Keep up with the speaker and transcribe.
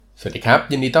สวัสดีครับ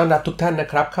ยินดีต้อนรับทุกท่านนะ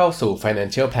ครับเข้าสู่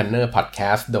Financial Planner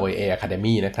Podcast โดย A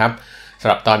Academy นะครับสำ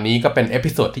หรับตอนนี้ก็เป็นเอ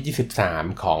พิโซดที่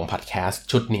23ของ Podcast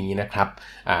ชุดนี้นะครับ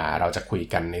เราจะคุย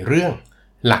กันในเรื่อง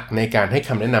หลักในการให้ค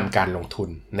ำแนะนำการลงทุน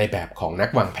ในแบบของนัก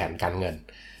วางแผนการเงิน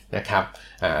นะครับ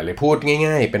หรือพูด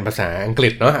ง่ายๆเป็นภาษาอังกฤ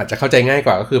ษเนาะอาจจะเข้าใจง่ายก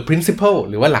ว่าก็คือ principle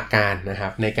หรือว่าหลักการนะครั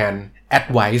บในการ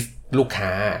advise ลูกค้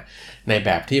าในแบ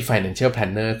บที่ Financial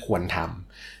Planner ควรท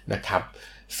ำนะครับ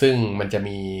ซึ่งมันจะ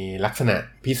มีลักษณะ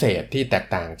พิเศษที่แตก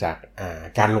ต่างจาก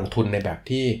การลงทุนในแบบ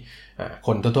ที่ค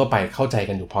นทั่วๆไปเข้าใจ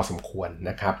กันอยู่พอสมควร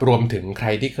นะครับรวมถึงใคร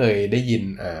ที่เคยได้ยิน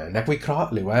นักวิเคราะห์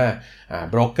หรือว่า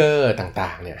โบรกเกอร์ต่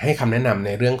างๆเนี่ยให้คำแนะนำใ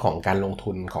นเรื่องของการลง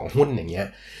ทุนของหุ้นอย่างเงี้ย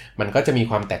มันก็จะมี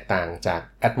ความแตกต่างจาก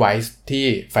advice ที่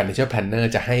Financial Planner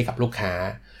จะให้กับลูกค้า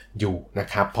อยู่นะ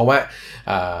ครับเพราะว่า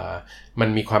มัน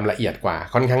มีความละเอียดกว่า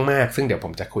ค่อนข้างมากซึ่งเดี๋ยวผ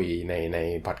มจะคุยใน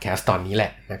พอดแคสต์ตอนนี้แหล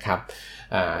ะนะครับ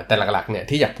แต่หลักๆเนี่ย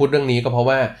ที่อยากพูดเรื่องนี้ก็เพราะ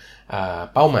ว่า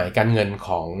เป้าหมายการเงินข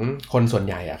องคนส่วน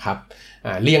ใหญ่อะครับ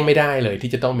เลี่ยงไม่ได้เลย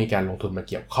ที่จะต้องมีการลงทุนมา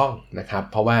เกี่ยวข้องนะครับ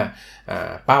เพราะว่า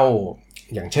เป้า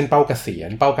อย่างเช่นเป้าเกษียณ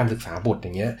เป้าการศึกษาบุตรอ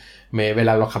ย่างเงี้ยเวล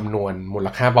าเราคำนวณมูล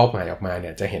ค่าเป้าหมายออกมาเนี่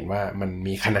ยจะเห็นว่ามัน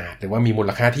มีขนาดหรือว่ามีมู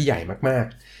ลค่าที่ใหญ่มา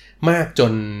กจ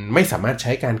นไม่สามารถใ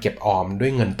ช้การเก็บออมด้ว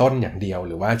ยเงินต้นอย่างเดียว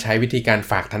หรือว่าใช้วิธีการ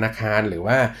ฝากธนาคารหรือ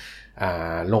ว่า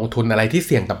ลงทุนอะไรที่เ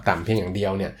สี่ยงต่ำๆเพียงอย่างเดีย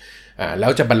วเนี่ยแล้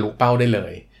วจะบรรลุเป้าได้เล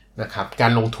ยนะครับกา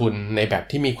รลงทุนในแบบ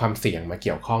ที่มีความเสี่ยงมาเ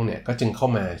กี่ยวข้องเนี่ยก็จึงเข้า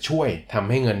มาช่วยทำ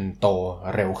ให้เงินโต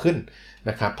เร็วขึ้น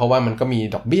นะครับเพราะว่ามันก็มี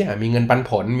ดอกเบี้ยมีเงินปัน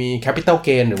ผลมี capital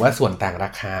gain หรือว่าส่วนต่างร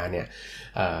าคาเนี่ย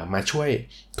มาช่วย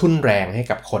ทุนแรงให้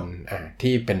กับคน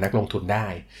ที่เป็นนักลงทุนได้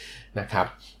นะครับ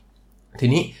ที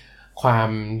นี้ควา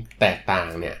มแตกต่าง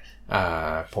เนี่ย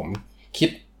ผมคิด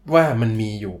ว่ามัน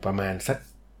มีอยู่ประมาณสัก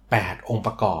8องค์ป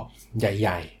ระกอบให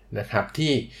ญ่ๆนะครับ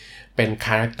ที่เป็นค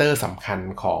าแรคเตอร์สำคัญ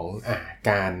ของ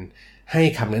การให้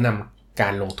คำแนะนำกา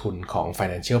รลงทุนของ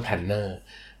Financial Planner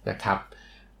นะครับ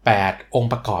8อง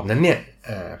ค์ประกอบนั้นเนี่ย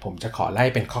ผมจะขอไล่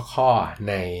เป็นข้อๆ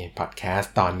ในพอดแคส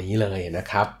ต์ตอนนี้เลยนะ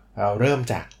ครับเราเริ่ม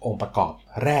จากองค์ประกอบ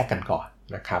แรกกันก่อน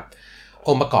นะครับอ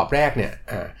งค์ประกอบแรกเนี่ย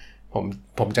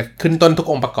ผมจะขึ้นต้นทุก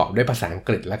องค์ประกอบด้วยภาษาอังก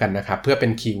ฤษแล้วกันนะครับเพื่อเป็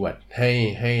นคีย์เวิร์ดใ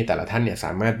ห้แต่ละท่านเนี่ยส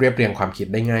ามารถเรียบเรียงความคิด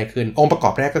ได้ง่ายขึ้นองค์ประกอ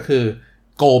บแรกก็คือ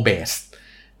goal based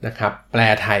นะครับแปล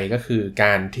ไทยก็คือก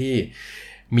ารที่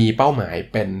มีเป้าหมาย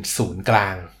เป็นศูนย์กลา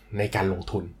งในการลง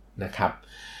ทุนนะครับ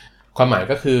ความหมาย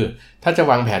ก็คือถ้าจะ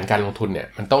วางแผนการลงทุนเนี่ย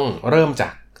มันต้องเริ่มจา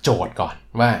กโจทย์ก่อน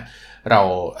ว่าเรา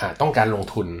ต้องการลง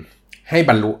ทุนให้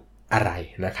บรรลุอะไร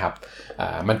นะครับ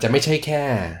มันจะไม่ใช่แค่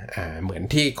เหมือน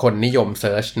ที่คนนิยมเ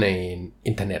ซิร์ชใน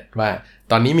อินเทอร์เน็ตว่า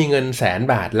ตอนนี้มีเงินแสน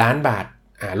บาทล้านบาท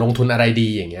ลงทุนอะไรดี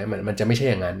อย่างเงี้ยมันจะไม่ใช่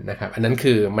อย่างนั้นนะครับอันนั้น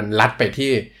คือมันลัดไป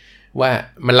ที่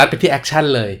แอคชั่น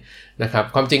เลยนะครับ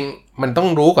ความจริงมันต้อง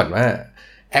รู้ก่อนว่า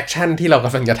แอคชั่นที่เราก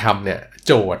ำลังจะทำเนี่ย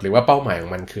โจทย์หรือว่าเป้าหมายขอ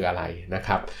งมันคืออะไรนะค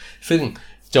รับซึ่ง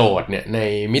โจทย์เนี่ยใน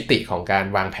มิติของการ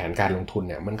วางแผนการลงทุน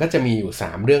เนี่ยมันก็จะมีอยู่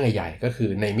3เรื่องใหญ่ๆก็คือ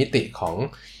ในมิติของ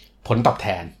ผลตอบแท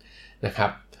นนะครั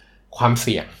บความเ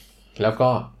สี่ยงแล้วก็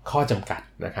ข้อจำกัด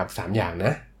นะครับ3อย่างน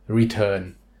ะ return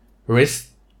risk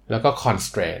แล้วก็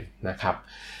constraint นะครับ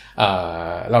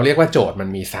เราเรียกว่าโจทย์มัน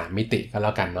มี3มิติก็แ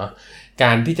ล้วกันเนาะก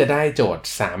ารที่จะได้โจทย์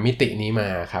3มิตินี้มา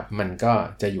ครับมันก็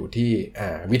จะอยู่ที่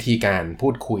วิธีการพู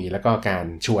ดคุยแล้วก็การ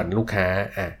ชวนลูกค้า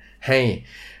ให้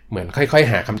เหมือนค่อย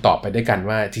ๆหาคำตอบไปด้วยกัน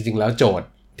ว่าจริงๆแล้วโจทย์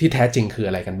ที่แท้จริงคือ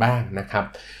อะไรกันบ้างนะครับ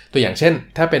ตัวอย่างเช่น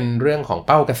ถ้าเป็นเรื่องของเ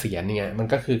ป้าเกษียณเนี่ยมัน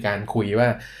ก็คือการคุยว่า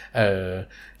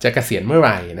จะเกษียณเมื่อไห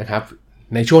ร่นะครับ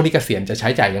ในช่วงที่เกษียณจะใช้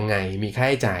จ่ายยังไงมีค่า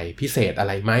ใช้จ่ายพิเศษอะ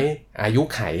ไรไหมอายุ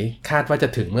ไขคาดว่าจะ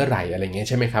ถึงเมื่อไหร่อะไรเงี้ย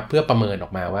ใช่ไหมครับเพื่อประเมินออ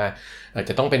กมาว่า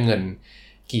จะต้องเป็นเงิน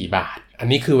กี่บาทอัน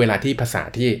นี้คือเวลาที่ภาษา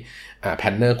ที่แพล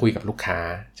นเนอร์คุยกับลูกค้า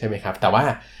ใช่ไหมครับแต่ว่า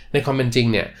ในความเป็นจริง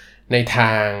เนี่ยในท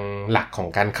างหลักของ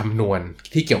การคำนวณ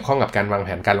ที่เกี่ยวข้องกับการวางแผ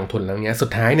นการลงทุนแล้วเนี้ยสุ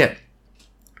ดท้ายเนี่ย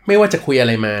ไม่ว่าจะคุยอะไ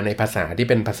รมาในภาษาที่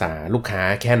เป็นภาษาลูกค้า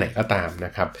แค่ไหนก็ตามน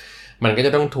ะครับมันก็จ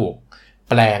ะต้องถูก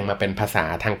แปลงมาเป็นภาษา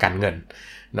ทางการเงิน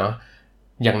เนาะ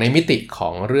อย่างในมิติขอ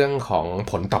งเรื่องของ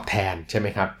ผลตอบแทนใช่ไหม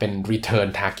ครับเป็น return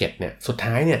target เนี่ยสุด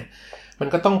ท้ายเนี่ยมัน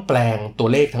ก็ต้องแปลงตัว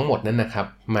เลขทั้งหมดนั้นนะครับ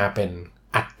มาเป็น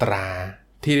อัตรา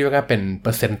ที่เรียกว่าเป็นเป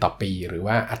อร์เซ็นต์ต่อปีหรือ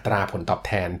ว่าอัตราผลตอบแ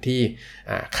ทนที่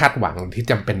คาดหวังที่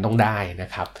จำเป็นต้องได้นะ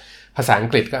ครับภาษาอัง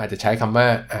กฤษก็อาจจะใช้คำว่า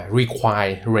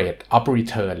required rate of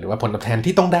return หรือว่าผลตอบแทน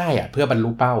ที่ต้องได้เพื่อบรรลุ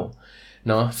เป้า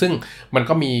เนาะซึ่งมัน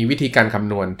ก็มีวิธีการค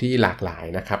ำนวณที่หลากหลาย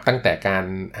นะครับตั้งแต่การ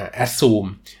assume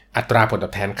อัตราผลตอ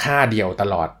บแทนค่าเดียวต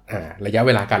ลอดระยะเ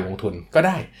วลาการลงทุนก็ไ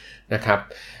ด้นะครับ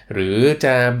หรือจ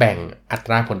ะแบ่งอัต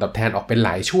ราผลตอบแทนออกเป็นหล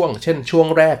ายช่วงเช่นช่วง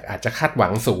แรกอาจจะคาดหวั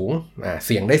งสูงเ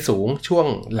สี่ยงได้สูงช่วง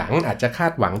หลังอาจจะคา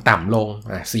ดหวังต่ำลง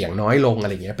เสี่ยงน้อยลงอะไ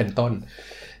รอย่างเงี้ยเป็นต้น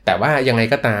แต่ว่ายังไง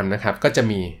ก็ตามนะครับก็จะ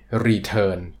มี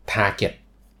return target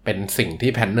เป็นสิ่ง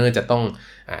ที่แพลนเนอร์จะต้อง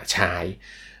ใช้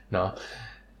เนาะ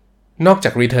นอกจา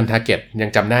ก return target ยัง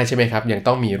จำได้ใช่ไหมครับยัง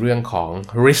ต้องมีเรื่องของ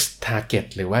risk target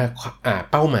หรือว่า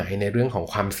เป้าหมายในเรื่องของ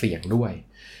ความเสี่ยงด้วย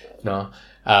เนาะ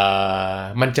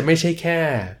มันจะไม่ใช่แค่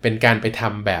เป็นการไปท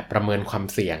ำแบบประเมินความ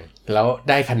เสี่ยงแล้ว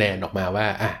ได้คะแนนออกมาว่า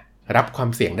รับความ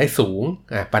เสี่ยงได้สูง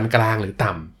ปานกลางหรือ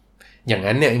ต่ำอย่าง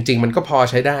นั้นเนี่ยจริงๆมันก็พอ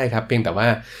ใช้ได้ครับเพียงแต่ว่า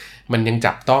มันยัง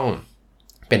จับต้อง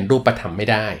เป็นรูปธรรมไม่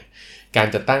ได้การ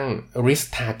จะตั้ง risk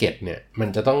target เนี่ยมัน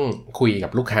จะต้องคุยกั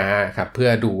บลูกค้าครับเพื่อ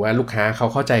ดูว่าลูกค้าเขา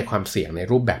เข้าใจความเสี่ยงใน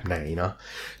รูปแบบไหนเนาะ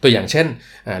ตัวอย่างเช่น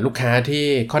ลูกค้าที่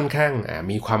ค่อนข้าง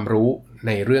มีความรู้ใ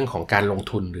นเรื่องของการลง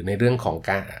ทุนหรือในเรื่องของ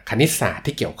การคณิตศาสตร์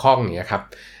ที่เกี่ยวข้องเนี่ยครับ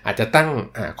อาจจะตั้ง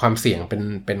ความเสี่ยง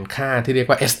เป็นค่าที่เรียก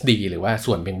ว่า SD หรือว่า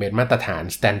ส่วนเบี่ยงเบนมาตรฐาน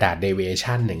standard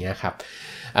deviation อย่างเงี้ยครับ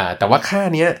แต่ว่าค่า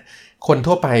นี้คน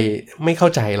ทั่วไปไม่เข้า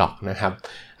ใจหรอกนะครับ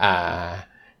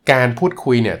การพูด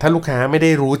คุยเนี่ยถ้าลูกค้าไม่ไ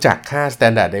ด้รู้จักค่า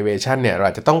standard deviation เนี่ยเรา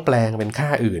อาจจะต้องแปลงเป็นค่า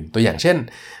อื่นตัวอย่างเช่น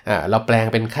เราแปลง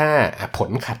เป็นค่าผ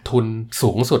ลขาดทุน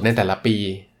สูงสุดในแต่ละปี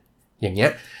อย่างเงี้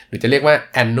ยหรือจะเรียกว่า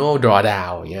annual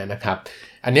drawdown อย่างเงี้ยนะครับ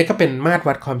อันนี้ก็เป็นมาตร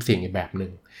วัดความเสี่ยงอีกแบบหนึ่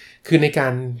งคือในกา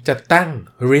รจะตั้ง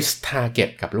risk target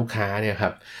กับลูกค้าเนี่ยค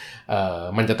รับ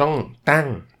มันจะต้องตั้ง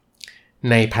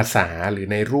ในภาษาหรือ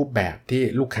ในรูปแบบที่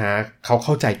ลูกค้าเขาเ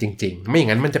ข้าใจจริงๆไม่อย่า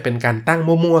งนั้นมันจะเป็นการตั้ง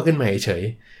มั่วๆขึ้นมาเฉย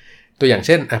ตัวอย่างเ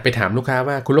ช่นไปถามลูกค้า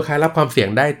ว่าคุณลูกค้ารับความเสี่ยง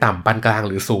ได้ต่ำปานกลาง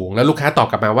หรือสูงแล้วลูกค้าตอบ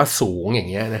กลับมาว่าสูงอย่าง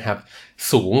เงี้ยนะครับ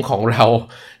สูงของเรา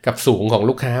กับสูงของ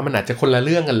ลูกค้ามันอาจจะคนละเ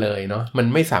รื่องกันเลยเนาะมัน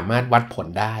ไม่สามารถวัดผล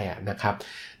ได้นะครับ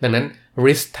ดังนั้น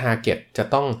risk target จะ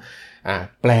ต้อง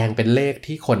แปลงเป็นเลข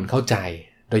ที่คนเข้าใจ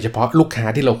โดยเฉพาะลูกค้า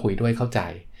ที่เราคุยด้วยเข้าใจ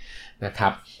นะครั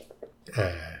บ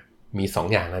มี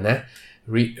2อย่างแล้วนะ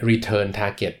return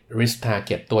target risk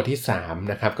target ตัวที่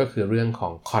3นะครับก็คือเรื่องขอ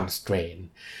ง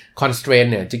constraint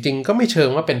เนี่ยจริงๆก็ไม่เชิง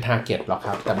ว่าเป็น target หรอกค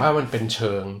รับแต่ว่ามันเป็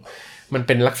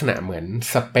นลักษณะเหมือน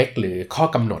สเปคหรือข้อ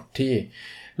กำหนดที่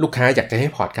ลูกค้าอยากจะให้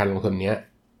พอร์ตการลงทุนนี้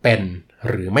เป็น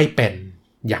หรือไม่เป็น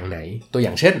อย่างไหนตัวอ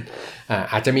ย่างเช่น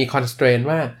อาจจะมี constraint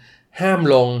ว่าห้าม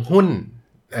ลงหุ้น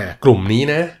กลุ่มนี้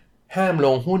นะห้ามล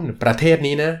งหุ้นประเทศ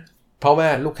นี้นะเพราะว่า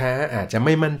ลูกค้าอาจจะไ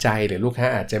ม่มั่นใจหรือลูกค้า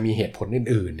อาจจะมีเหตุผล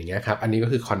อื่นๆอย่างเงี้ยครับอันนี้ก็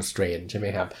คือ constraint ใช่ไหม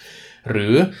ครับหรื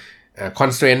อ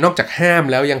constraint นอกจากห้าม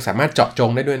แล้วยังสามารถเจาะจ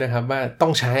งได้ด้วยนะครับว่าต้อ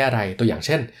งใช้อะไรตัวอย่างเ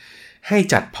ช่นให้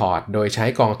จัดพอร์ตโดยใช้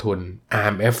กองทุน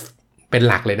RMF เป็น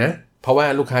หลักเลยนะเพราะว่า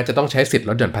ลูกค้าจะต้องใช้สิทธิ์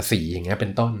ลดหย่อนภาษีอย่างเงี้ยเป็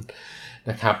นต้น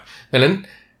นะครับดังนั้น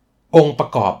องค์ประ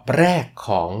กอบแรกข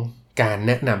องการแ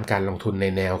นะนำการลงทุนใน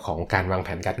แนวของการวางแผ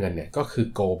นการเงินเนี่ยก็คือ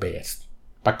goal based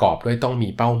ประกอบด้วยต้องมี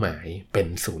เป้าหมายเป็น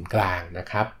ศูนย์กลางนะ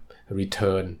ครับ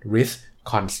return risk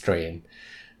constraint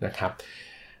นะครับ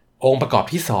องค์ประกอบ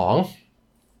ที่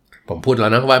2ผมพูดแล้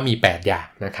วนะว่ามี8อย่าง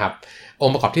นะครับอง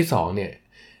ค์ประกอบที่2เนี่ย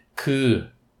คือ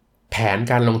แผน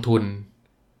การลงทุน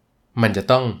มันจะ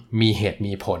ต้องมีเหตุ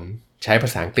มีผลใช้ภา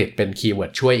ษาอังกฤษเป็นคีย์เวิร์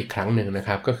ดช่วยอีกครั้งหนึ่งนะค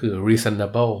รับก็คือ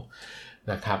reasonable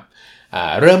นะครับ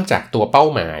เริ่มจากตัวเป้า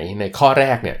หมายในข้อแร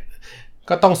กเนี่ย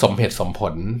ก็ต้องสมเหตุสมผ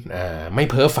ลไม่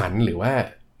เพ้อฝันหรือว่า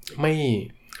ไ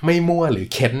ม่มั่วหรือ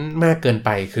เค้นมากเกินไป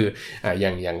คืออย่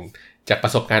างจากปร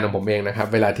ะสบการณ์ของผมเองนะครับ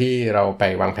เวลาที่เราไป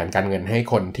วางแผนการเงินให้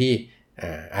คนที่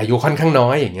อายุค่อนข้างน้อ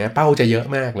ยอย่างเงี้ยเป้าจะเยอะ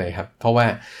มากเลยครับเพราะว่า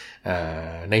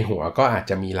ในหัวก็อาจ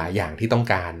จะมีหลายอย่างที่ต้อง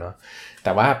การเนาะแ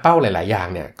ต่ว่าเป้าหลายๆอย่าง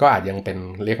เนี่ยก็อาจยังเป็น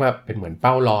เรียกว่าเป็นเหมือนเ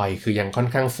ป้าลอยคือยังค่อน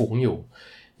ข้างฟุ้งอยู่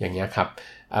อย่างเงี้ยครับ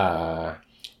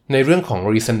ในเรื่องของ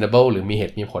reasonable หรือมีเห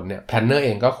ตุมีผลเนี่ย planner เอ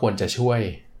งก็ควรจะช่วย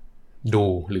ดู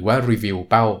หรือว่ารีวิว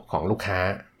เป้าของลูกค้า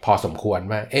พอสมควร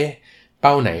ว่าเ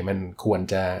ป้าไหนมันควร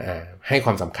จะให้คว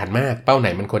ามสำคัญมากเป้าไหน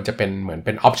มันควรจะเป็นเหมือนเ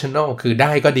ป็น optional คือไ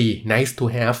ด้ก็ดี nice to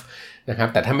have นะครับ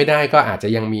แต่ถ้าไม่ได้ก็อาจจะ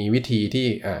ยังมีวิธีที่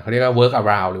เขาเรียกว่า work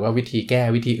around หรือว่าวิธีแก้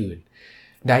วิธีอื่น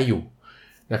ได้อยู่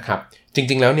นะครับจ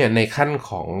ริงๆแล้วเนี่ยในขั้น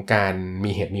ของการ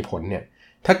มีเหตุมีผลเนี่ย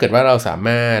ถ้าเกิดว่าเราสาม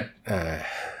ารถ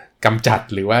กำจัด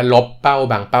หรือว่าลบเป้า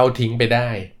บางเป้าทิ้งไปได้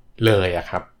เลย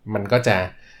ครับมัน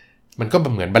ก็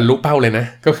เหมือนบรรลุเป้าเลยนะ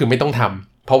ก็คือไม่ต้องท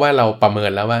ำเพราะว่าเราประเมิ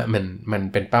นแล้วว่ามัน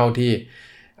เป็นเป้าที่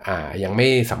ยังไม่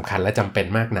สำคัญและจำเป็น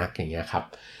มากนักอย่างเงี้ยครับ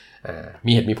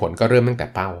มีเหตุมีผลก็เริ่มตั้งแต่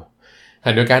เป้า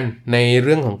โดยกันในเ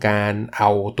รื่องของการเอา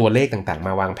ตัวเลขต่างๆม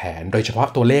าวางแผนโดยเฉพาะ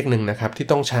ตัวเลขหนึ่งนะครับที่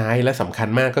ต้องใช้และสำคัญ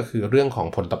มากก็คือเรื่องของ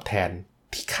ผลตอบแทน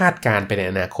ที่คาดการไปใน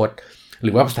อนาคตห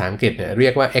รือว่าภาษาอังกฤษเนี่ยเรี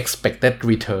ยกว่า expected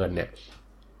return เนี่ย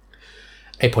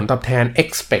ไอ้ผลตอบแทน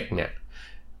expect เนี่ย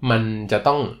มันจะ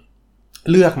ต้อง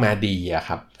เลือกมาดีค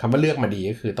รับคำว่าเลือกมาดี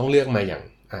ก็คือต้องเลือกมาอย่าง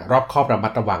รอบคอบระมั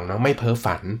ดระวังเนาะไม่เพ้อ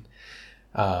ฝัน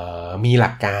มีห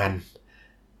ลักการ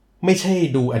ไม่ใช่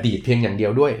ดูอดีตเพียงอย่างเดีย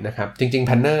วด้วยนะครับจริงๆแ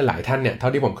พลนเนอร์หลายท่านเนี่ยเท่า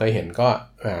ที่ผมเคยเห็นก็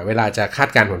เวลาจะคาด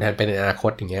การณ์ผลตอบแทนเป็นในอนาค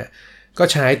ตอย่างเงี้ย ก็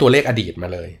ใช้ตัวเลขอดีตมา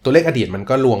เลยตัวเลขอดีตมัน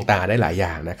ก็ลวงตาได้หลายอ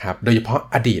ย่างนะครับโดยเฉพาะ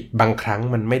อดีตบางครั้ง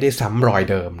มันไม่ได้ซ้ำรอย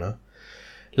เดิมเนาะ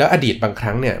แล้วอดีตบางค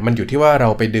รั้งเนี่ยมันอยู่ที่ว่าเรา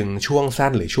ไปดึงช่วงสั้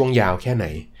นหรือช่วงยาวแค่ไหน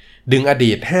ดึงอ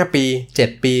ดีต5ปี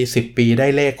7ปี10ปีได้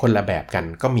เลขคนละแบบกัน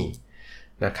ก็มี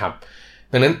นะครับ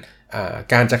ดังนั้น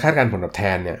การจะคาดการณ์ผลตอบแท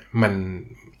นเนี่ยมัน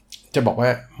จะบอกว่า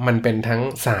มันเป็นทั้ง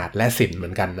ศาสตร์และศิลป์เหมื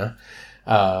อนกันนะ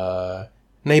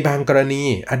ในบางกรณี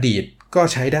อดีตก็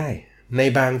ใช้ได้ใน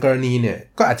บางกรณีเนี่ย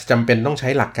ก็อาจจะจำเป็นต้องใช้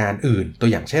หลักการอื่นตัว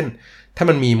อย่างเช่นถ้า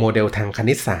มันมีโมเดลทางค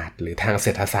ณิตศาสตร์หรือทางเศร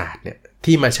ษฐศาสตร์เนี่ย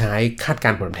ที่มาใช้คาดกา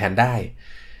รณ์ผลตอบแทนได้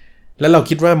แล้วเรา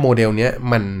คิดว่าโมเดลเนี้ย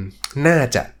มันน่า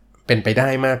จะเป็นไปได้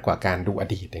มากกว่าการดูอ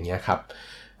ดีตอย่างเงี้ยครับ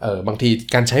บางที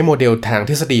การใช้โมเดลทาง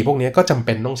ทฤษฎีพวกนี้ก็จำเ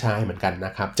ป็นต้องใช้เหมือนกันน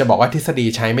ะครับจะบอกว่าทฤษฎี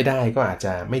ใช้ไม่ได้ก็อาจจ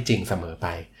ะไม่จริงเสมอไป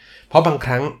เพราะบางค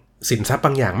รั้งสินทรัพย์บ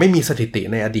างอย่างไม่มีสถิติ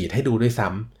ในอดีตให้ดูด้วยซ้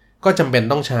ำก็จำเป็น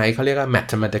ต้องใช้เขาเรียกว่า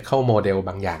mathematical model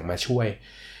บางอย่างมาช่วย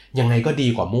ยังไงก็ดี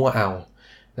กว่ามั่วเอา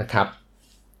นะครับ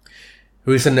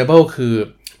reasonable คือ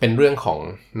เป็นเรื่องของ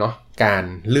เนาะการ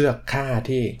เลือกค่า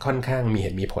ที่ค่อนข้างมีเห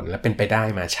ตุมีผลและเป็นไปได้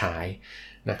มาใช้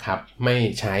นะครับไม่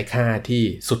ใช้ค่าที่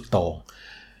สุดโต่ง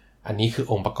อันนี้คือ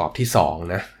องค์ประกอบที่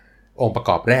2นะองค์ประก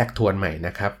อบแรกทวนใหม่น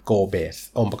ะครับ goal based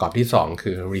องค์ประกอบที่2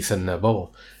คือ reasonable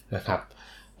นะครับ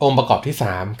องค์ประกอบที่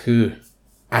3คือ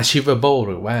achievable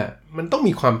หรือว่ามันต้อง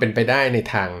มีความเป็นไปได้ใน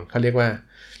ทางเขาเรียกว่า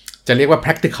จะเรียกว่า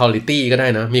practicality ก็ได้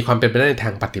นะมีความเป็นไปได้ในท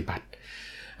างปฏิบัติ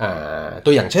ตั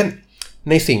วอย่างเช่น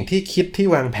ในสิ่งที่คิดที่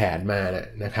วางแผนมา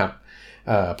นะครับ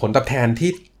ผลตอบแทน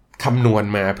ที่คำนวณ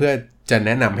มาเพื่อจะแน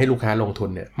ะนำให้ลูกค้าลงทุน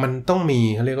เนี่ยมันต้องมี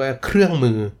เขาเรียกว่าเครื่อง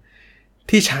มือ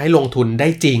ที่ใช้ลงทุนได้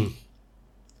จริง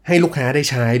ให้ลูกค้าได้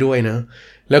ใช้ด้วยนะ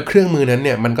แล้วเครื่องมือนั้นเ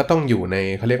นี่ยมันก็ต้องอยู่ใน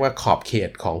เขาเรียกว่าขอบเขต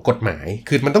ของกฎหมาย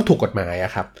คือมันต้องถูกกฎหมายอ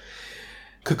ะครับ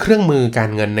คือเครื่องมือการ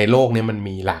เงินในโลกเนี่ยมัน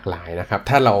มีหลากหลายนะครับ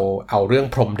ถ้าเราเอาเรื่อง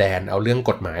พรมแดนเอาเรื่อง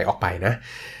กฎหมายออกไปนะ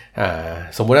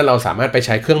สมมุติว่าเราสามารถไปใ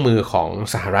ช้เครื่องมือของ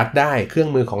สหรัฐได้เครื่อง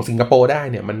มือของสิงคโปร์ได้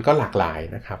เนี่ยมันก็หลากหลาย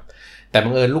นะครับแต่บั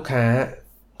งเอิญลูกค้า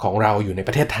ของเราอยู่ในป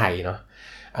ระเทศไทยเนาะ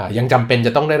ยังจำเป็นจ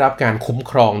ะต้องได้รับการคุ้ม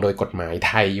ครองโดยกฎหมายไ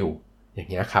ทยอยู่อย่าง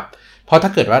เงี้ยครับเพราะถ้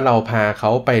าเกิดว่าเราพาเข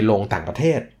าไปลงต่างประเท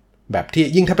ศแบบที่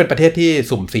ยิ่งถ้าเป็นประเทศที่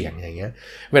สุ่มเสี่ยงอย่างเงี้ย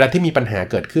เวลาที่มีปัญหา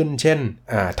เกิดขึ้นเช่น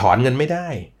ถอนเงินไม่ได้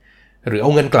หรือเอ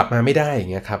าเงินกลับมาไม่ได้อย่า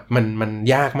งเงี้ยครับมัน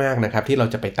ยากมากนะครับที่เรา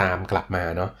จะไปตามกลับมา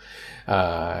เนาะ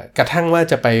กระทั่งว่า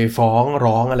จะไปฟ้อง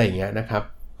ร้องอะไรอย่างเงี้ยนะครับ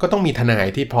ก็ต้องมีทนาย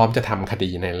ที่พร้อมจะทำคดี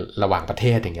ในระหว่างประเท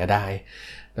ศอย่างเงี้ยได้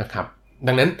นะครับ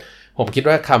ดังนั้นผมคิด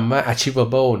ว่าคำว่า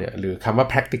achievable เนี่ยหรือคำว่า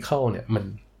practical เนี่ย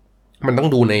มันต้อง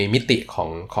ดูในมิติ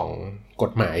ของก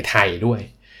ฎหมายไทยด้วย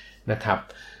นะครับ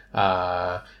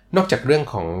นอกจากเรื่อง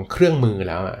ของเครื่องมือ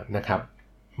แล้วนะครับ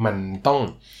มันต้อง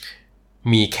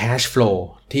มี cash flow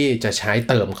ที่จะใช้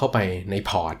เติมเข้าไปใน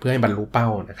พอร์ตเพื่อให้บรรลุเป้า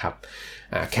นะครับ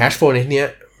cash flow ในที่นี้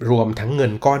รวมทั้งเงิ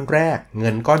นก้อนแรกเงิ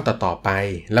นก้อนต่อๆไป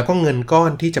แล้วก็เงินก้อ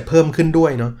นที่จะเพิ่มขึ้นด้ว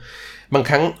ยเนาะบาง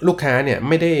ครั้งลูกค้าเนี่ย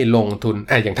ไม่ได้ลงทุน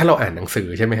อย่างถ้าเราอ่านหนังสือ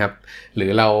ใช่ไหมครับหรื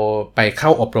อเราไปเข้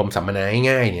าอบรมสัมมนา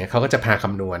ง่ายๆเนี่ยเขาก็จะพาค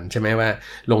ำนวณใช่ไหมว่า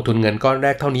ลงทุนเงินก้อนแร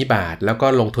กเท่านี้บาทแล้วก็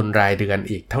ลงทุนรายเดือน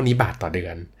อีกเท่านี้บาทต่อเดือ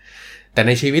นแต่ใ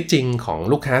นชีวิตจริงของ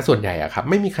ลูกค้าส่วนใหญ่อะครับ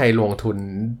ไม่มีใครลงทุน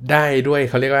ได้ด้วย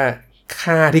เขาเรียกว่า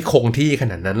ค่าที่คงที่ข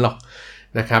นาดนั้นหรอก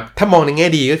นะครับถ้ามองในแง่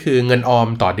ดีก็คือเงินออม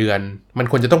ต่อเดือนมัน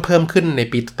ควรจะต้องเพิ่มขึ้นใน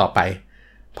ปีต่อไป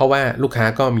เพราะว่าลูกค้า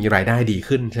ก็มีรายได้ดี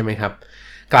ขึ้นใช่ไหมครับ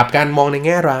กลับการมองในแ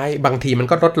ง่ร้ายบางทีมัน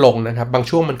ก็ลดลงนะครับบาง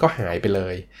ช่วงมันก็หายไปเล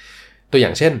ยตัวอย่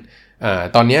างเช่น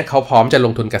ตอนนี้เขาพร้อมจะล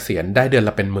งทุนเกษียณได้เดือนล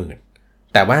ะเป็นหมื่น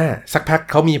แต่ว่าสักพัก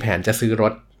เขามีแผนจะซื้อร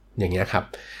ถอย่างเงี้ยครับ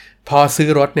พอซื้อ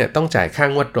รถเนี่ยต้องจ่ายค่า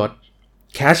งวดรถ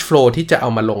cash flow ที่จะเอา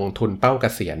มาลงทุนเป้าเก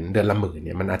ษียณเดือนละหมื่นเ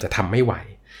นี่ยมันอาจจะทำไม่ไหว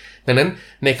ดังนั้น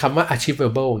ในคำว่า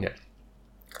achievable เนี่ย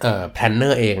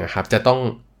planner เองอะครับจะต้อง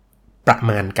ประ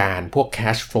มาณการพวก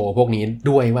cash flow พวกนี้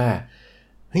ด้วยว่า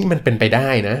เฮ้ยมันเป็นไปได้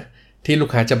นะที่ลูก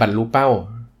ค้าจะบรรลุเป้า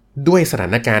ด้วยสถา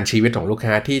นการณ์ชีวิตของลูก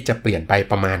ค้าที่จะเปลี่ยนไป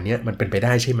ประมาณนี้มันเป็นไปไ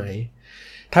ด้ใช่ไหม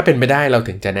ถ้าเป็นไปได้เรา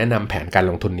ถึงจะแนะนำแผนการ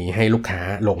ลงทุนนี้ให้ลูกค้า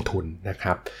ลงทุนนะค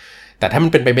รับแต่ถ้ามั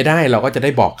นเป็นไปไม่ได้เราก็จะได้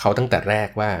บอกเขาตั้งแต่แรก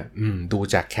ว่าดู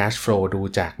จาก cash flow ดู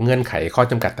จากเงื่อนไขข้อ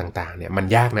จำกัดต่างๆเนี่ยมัน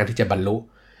ยากนะที่จะบรรลุ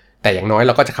แต่อย่างน้อยเ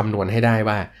ราก็จะคำนวณให้ได้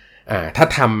ว่าถ้า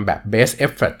ทำแบบ best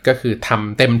effort ก็คือท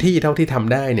ำเต็มที่เท่าที่ท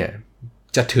ำได้เนี่ย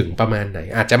จะถึงประมาณไหน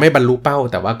อาจจะไม่บรรลุเป้า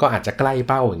แต่ว่าก็อาจจะใกล้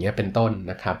เป้าอย่างเงี้ยเป็นต้น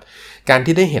นะครับการ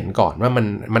ที่ได้เห็นก่อนว่า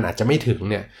มันอาจจะไม่ถึง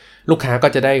เนี่ยลูกค้าก็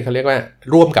จะได้เขาเรียกว่า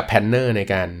ร่วมกับแพลนเนอร์ใน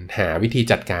การหาวิธี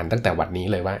จัดการตั้งแต่วันนี้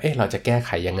เลยว่าเราจะแก้ไ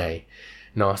ขยังไง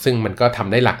เนาะซึ่งมันก็ท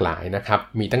ำได้หลากหลายนะครับ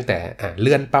มีตั้งแต่เ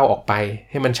ลื่อนเป้าออกไป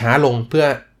ให้มันช้าลงเพื่อ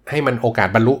ให้มันโอกาส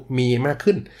บรรลุมีมาก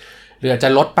ขึ้น หรืออาจจะ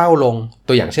ลดเป้าลง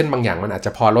ตัวอย่างเช่นบางอย่างมันอาจจ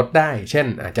ะพอลดได้เช่น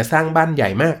อาจจะสร้างบ้านใหญ่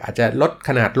มากอาจจะลดข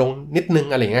นาดลงนิดนึง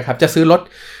อะไรอย่างเงี้ยครับจะซื้อรถ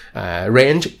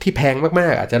range ที่แพงมา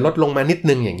กๆอาจจะลดลงมานิด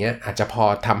นึงอย่างเงี้ยอาจจะพอ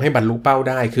ทำให้บรรลุเป้า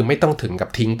ได้คือไม่ต้องถึงกับ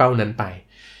ทิ้งเป้านั้นไป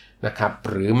นะครับ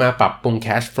หรือมาปรับปรุง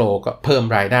cash flow ก็เพิ่ม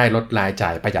รายได้ลดรายจ่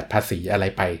ายประหยัดภาษีอะไร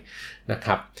ไปนะค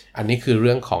รับอันนี้คือเ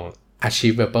รื่องของ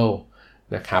achievable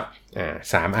นะครับ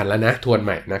3 อันแล้วนะทวนให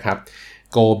ม่นะครับ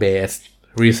goal based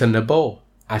reasonable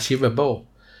achievable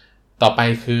ต่อไป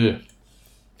คือ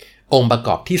องค์ประก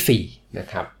อบที่4นะ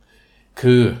ครับ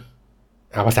คือ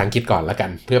เอาภาษาอังกฤษก่อนแล้วกั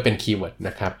นเพื่อเป็นคีย์เวิร์ดน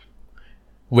ะครับ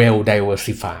well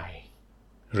diversify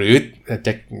หรือ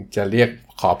จะเรียก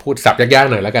ขอพูดศัพท์ยากๆ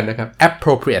หน่อยแล้วกันนะครับ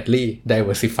appropriately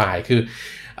diversify คือ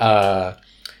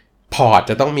พอร์ต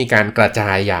จะต้องมีการกระจา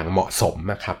ยอย่างเหมาะสม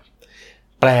นะครับ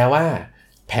แปลว่า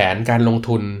แผนการลง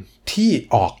ทุนที่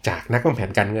ออกจากนักวางแผ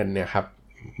นการเงินเนี่ยครับ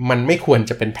มันไม่ควร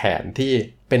จะเป็นแผนที่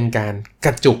เป็นการก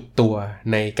ระจุกตัว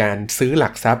ในการซื้อหลั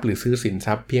กทรัพย์หรือซื้อสินท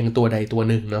รัพย์เพียงตัวใดตัว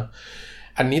หนึ่งเนาะ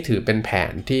อันนี้ถือเป็นแผ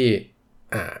นที่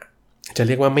จะเ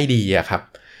รียกว่าไม่ดีอะครับ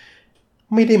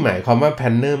ไม่ได้หมายความว่าแพล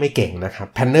นเนอร์ไม่เก่งนะครับ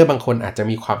แพลนเนอร์บางคนอาจจะ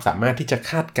มีความสามารถที่จะ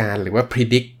คาดการณ์หรือว่า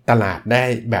predict ตลาดได้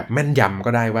แบบแม่นยำ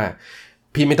ก็ได้ว่า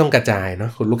พี่ไม่ต้องกระจายเนา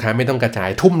ะคุณลูกค้าไม่ต้องกระจาย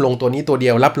ทุ่มลงตัวนี้ตัวเดี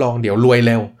ยวรับรองเดี๋ยวรวยเ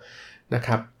ร็วนะค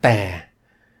รับแต่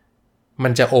มั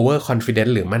นจะ over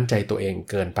confidence หรือมั่นใจตัวเอง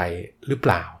เกินไปหรือเป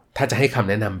ล่าถ้าจะให้คำ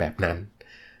แนะนำแบบนั้น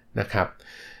นะครับ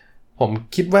ผม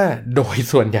คิดว่าโดย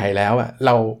ส่วนใหญ่แล้ว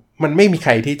มันไม่มีใค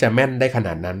รที่จะแม่นได้ขน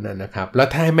าดนั้นนะครับแล้ว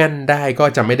ถ้าแม่นได้ก็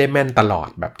จะไม่ได้แม่นตลอด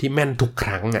แบบที่แม่นทุกค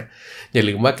รั้งอย่า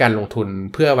ลืมว่าการลงทุน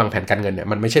เพื่อวางแผนการเงินเนี่ย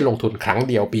มันไม่ใช่ลงทุนครั้ง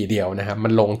เดียวปีเดียวนะครับมั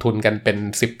นลงทุนกันเป็น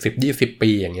10-20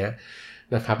 ปีอย่างเงี้ย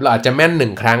นะครับเราอาจจะแม่น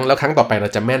1ครั้งแล้วครั้งต่อไปเรา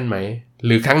จะแม่นไหมห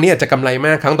รือครั้งนี้อาจจะกำไรม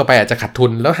ากครั้งต่อไปอาจจะขาดทุ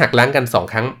นแล้วหักล้างกัน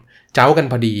2ครั้งเจ้ากัน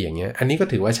พอดีอย่างเงี้ยอันนี้ก็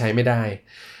ถือว่าใช้ไม่ได้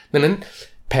ดังนั้น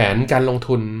แผนการลง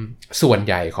ทุนส่วนใ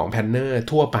หญ่ของแพลนเนอร์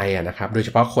ทั่วไปนะครับโดยเฉ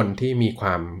พาะคนที่มีคว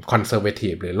ามคอนเซอร์เวที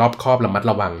ฟหรือรอบคอบระมัด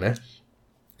ระวังนะ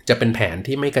จะเป็นแผน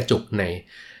ที่ไม่กระจุกใน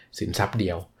สินทรัพย์เดี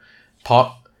ยวเพราะ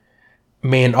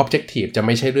main objective จะไ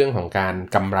ม่ใช่เรื่องของการ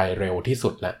กำไรเร็วที่สุ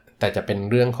ดละแต่จะเป็น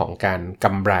เรื่องของการก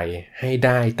ำไรให้ไ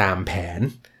ด้ตามแผน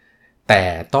แต่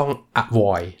ต้อง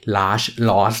avoid large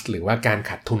loss หรือว่าการ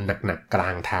ขาดทุนหนักๆกลา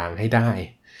งทางให้ได้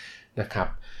นะครับ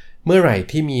เมื่อไหร่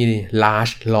ที่มี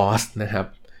large loss นะครับ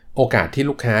โอกาสที่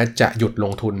ลูกค้าจะหยุดล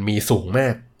งทุนมีสูงมา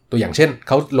กตัวอย่างเช่นเ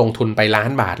ขาลงทุนไป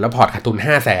1,000,000 แล้วพอร์ตขาดทุน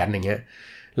 500,000 อย่างเงี้ย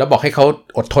แล้วบอกให้เขา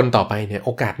อดทนต่อไปเนี่ยโอ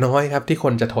กาสน้อยครับที่ค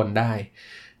นจะทนได้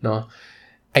เนาะ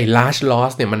ไอ้ large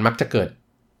loss เนี่ยมันมักจะเกิด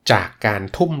จากการ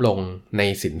ทุ่มลงใน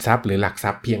สินทรัพย์หรือหลักท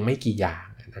รัพย์เพียงไม่กี่อย่าง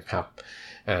นะครับ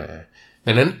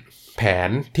ดังนั้นแผน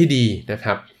ที่ดีนะค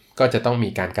รับก็จะต้องมี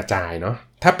การกระจายเนาะ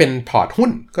ถ้าเป็นพอร์ตหุ้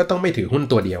นก็ต้องไม่ถือหุ้น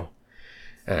ตัวเดียว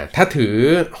ถ้าถือ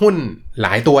หุ้นหล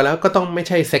ายตัวแล้วก็ต้องไม่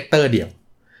ใช่เซกเตอร์เดียว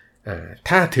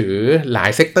ถ้าถือหลาย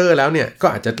เซกเตอร์แล้วเนี่ยก็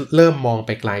อาจจะเริ่มมองไป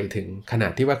ไกลถึงขนา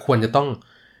ดที่ว่าควรจะต้อง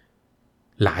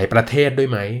หลายประเทศด้วย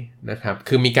ไหมนะครับ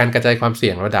คือมีการกระจายความเสี่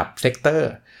ยงระดับเซกเตอ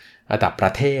ร์ระดับปร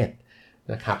ะเทศ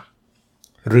นะครับ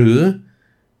หรือ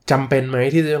จำเป็นไหม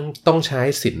ที่จะต้องใช้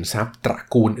สินทรัพย์ตระ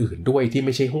กูลอื่นด้วยที่ไ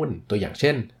ม่ใช่หุ้นตัวอย่างเ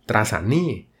ช่นตราสารหนี้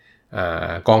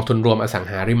กองทุนรวมอสัง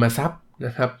หาริมทรัพย์น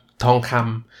ะครับทองค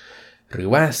ำหรือ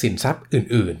ว่าสินทรัพย์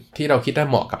อื่นๆที่เราคิดว่า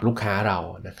เหมาะกับลูกค้าเรา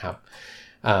นะครับ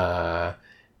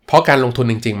เพราะการลงทุน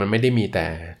จริงๆมันไม่ได้มีแต่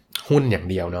หุ้นอย่าง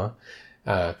เดียวเนาะ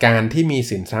การที่มี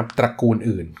สินทรัพย์ตระกูล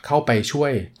อื่นเข้าไปช่ว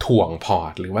ยถ่วงพอร์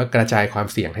ตหรือว่ากระจายความ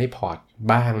เสี่ยงให้พอร์ต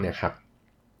บ้างเนี่ยครับ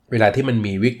เวลาที่มัน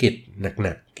มีวิกฤตห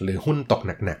นักๆหรือหุ้นตก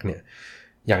หนักๆเนี่ย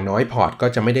อย่างน้อยพอร์ตก็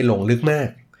จะไม่ได้ลงลึกมาก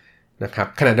นะครับ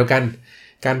ขณะเดียวกัน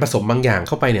การผสมบางอย่างเ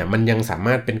ข้าไปเนี่ยมันยังสาม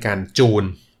ารถเป็นการจูน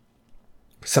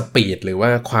สปีดหรือว่า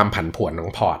ความผันผวนขอ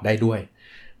งพอร์ตได้ด้วย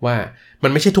ว่ามั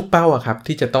นไม่ใช่ทุกเป้าครับ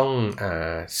ที่จะต้อง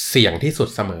เสี่ยงที่สุด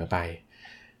เสมอไป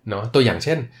เนาะตัวอย่างเ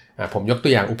ช่นผมยกตั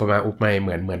วอย่างอุปมาอุปไมยเ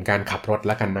หมือนการขับรถแ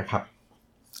ล้วกันนะครับ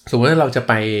สมมติว่าเราจะ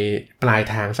ไปปลาย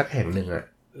ทางสักแห่งหนึ่ง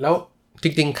แล้วจ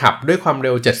ริงๆขับด้วยความเ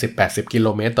ร็ว 70-80 กิโล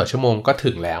เมตรต่อชั่วโมงก็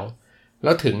ถึงแล้ว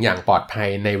ถึงอย่างปลอดภัย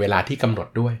ในเวลาที่กำหนด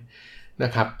ด้วยน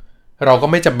ะครับเราก็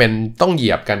ไม่จำเป็นต้องเห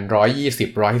ยียบกัน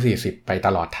120-140ไปต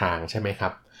ลอดทางใช่ไหมครั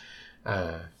บ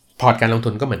พอร์ตการลง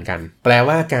ทุนก็เหมือนกันแปล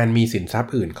ว่าการมีสินทรัพ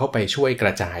ย์อื่นเข้าไปช่วยกร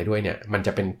ะจายด้วยเนี่ยมันจ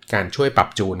ะเป็นการช่วยปรับ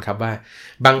จูนครับว่า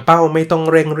บางเป้าไม่ต้อง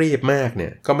เร่งรีบมากเนี่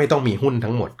ยก็ไม่ต้องมีหุ้น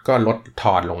ทั้งหมดก็ลดท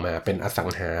อนลงมาเป็นอสัง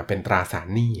หาเป็นตราสาร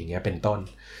หนี้อย่างเงี้ยเป็นต้น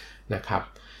นะครับ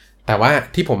แต่ว่า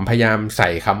ที่ผมพยายามใส่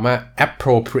คำว่า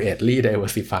appropriately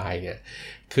diversify เนี่ย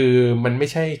คือมันไม่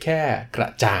ใช่แค่กระ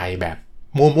จายแบบ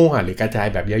มั่วๆหรือกระจาย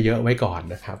แบบเยอะๆไว้ก่อน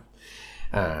นะครับ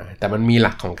แต่มันมีห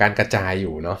ลักของการกระจายอ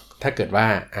ยู่เนาะถ้าเกิดว่า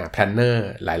planner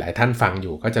หลายๆท่านฟังอ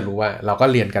ยู่ก็จะรู้ว่าเราก็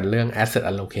เรียนกันเรื่อง asset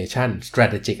allocation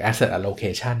strategic asset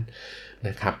allocation น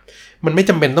ะครับมันไม่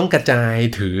จำเป็นต้องกระจาย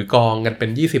ถือกองกันเป็น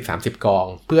 20-30 กอง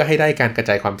เพื่อให้ได้การกระ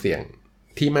จายความเสี่ยง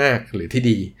ที่มากหรือที่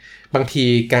ดีบางที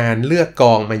การเลือกก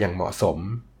องมาอย่างเหมาะสม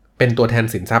เป็นตัวแทน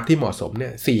สินทรัพย์ที่เหมาะสมเนี่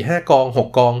ย 4-5 กอง 6 ก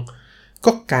อง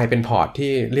ก็กลายเป็นพอร์ต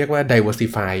ที่เรียกว่า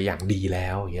diversify อย่างดีแล้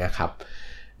วอย่างเงี้ยครับ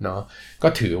เนาะก็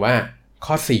ถือว่า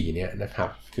ข้อ4เนี่ยนะครับ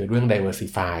คือเรื่อง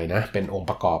diversify นะเป็นองค์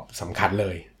ประกอบสำคัญเล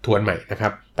ยทวนใหม่นะครั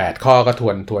บ8ข้อก็ท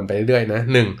วนไปเรื่อยๆนะ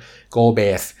1 goal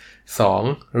base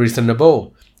 2 reasonable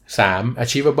 3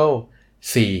 achievable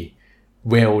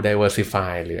 4 well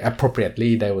diversify หรือ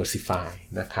appropriately diversify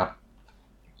นะครับ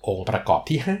องค์ประกอบ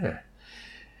ที่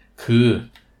5คือ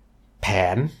แผ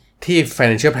นที่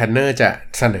financial planner จะ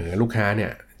เสนอลูกค้าเนี่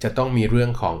ยจะต้องมีเรื่อ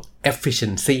งของ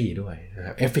efficiency ด้วยนะค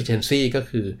รับ efficiency ก็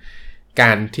คือก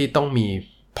ารที่ต้องมี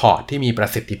พอร์ตที่มีประ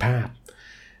สิทธิภา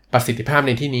พใ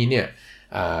นที่นี้เนี่ย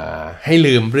ให้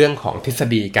ลืมเรื่องของทฤษ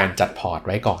ฎีการจัดพอร์ตไ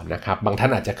ว้ก่อนนะครับบางท่า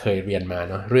นอาจจะเคยเรียนมา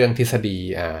เนาะเรื่องทฤษฎี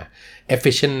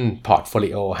efficient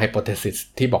portfolio hypothesis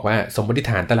ที่บอกว่าสมมติ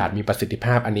ฐานตลาดมีประสิทธิภ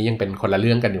าพอันนี้ยังเป็นคนละเ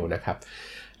รื่องกันอยู่นะครับ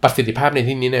ประสิทธิภาพใน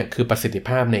ที่นี้เนี่ยคือประสิทธิภ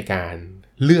าพในการ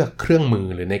เลือกเครื่องมือ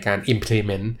หรือในการ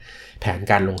implement แผน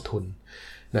การลงทุน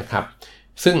นะครับ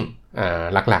ซึ่ง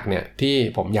หลักๆเนี่ยที่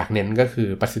ผมอยากเน้นก็คือ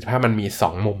ประสิทธิภาพมันมี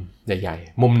2มุมใหญ่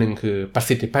ๆมุมหนึ่งคือประ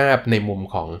สิทธิภาพในมุม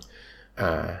ของ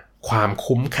ความ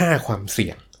คุ้มค่าความเสี่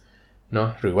ยงเนาะ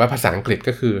หรือว่าภาษาอังกฤษ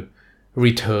ก็คือ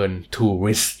return to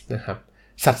risk นะครับ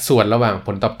สัดส่วนระหว่างผ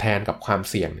ลตอบแทนกับความ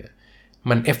เสี่ยงเนี่ย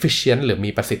มัน efficient หรือมี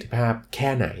ประสิทธิภาพแค่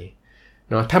ไหน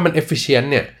เนาะถ้ามัน efficient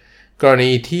เนี่ยกร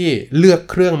ณีที่เลือก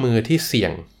เครื่องมือที่เสี่ย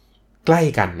งใกล้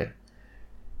กันเนี่ย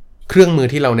เครื่องมือ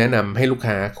ที่เราแนะนำให้ลูก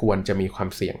ค้าควรจะมีความ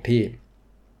เสี่ยงที่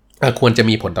ควรจะ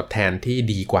มีผลตอบแทนที่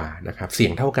ดีกว่านะครับเสี่ย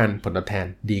งเท่ากันผลตอบแทน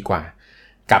ดีกว่า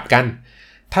กลับกัน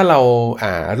ถ้าเรา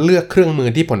เลือกเครื่องมือ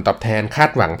ที่ผลตอบแทนคา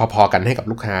ดหวังพอๆกันให้กับ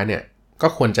ลูกค้าเนี่ยก็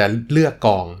ควรจะเลือกก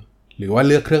องหรือว่าเ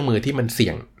ลือกเครื่องมือที่มันเสี่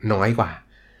ยงน้อยกว่า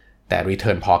แต่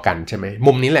return พอกันใช่ไหม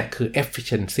มุมนี้แหละคือ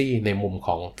efficiency ในมุมข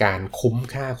องการคุ้ม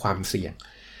ค่าความเสี่ยง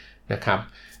นะครับ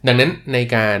ดังนั้นใน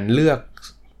การเลือก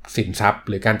สินทรัพย์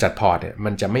หรือการจัดพอร์ตเนี่ยมั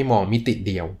นจะไม่มองมิติ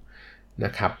เดียวน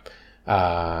ะครับ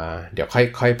เดี๋ยว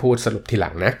ค่อยพูดสรุปทีหลั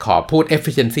งนะขอพูด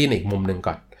efficiency ในอีกมุมหนึ่ง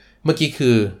ก่อนเมื่อกี้คื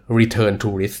อ return to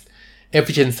risk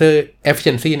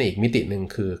efficiency ในอีกมิติหนึ่ง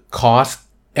คือ cost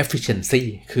efficiency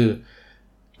คือ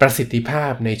ประสิทธิภา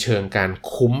พในเชิงการ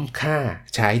คุ้มค่า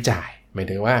ใช้จ่ายหมาย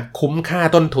ถึงว่าคุ้มค่า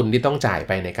ต้นทุนที่ต้องจ่ายไ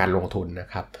ปในการลงทุนนะ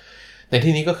ครับใน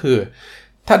ที่นี้ก็คือ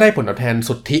ถ้าได้ผลตอบแทน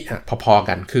สุทธิพอๆ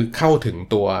กันคือเข้าถึง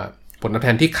ตัวผลตอบแท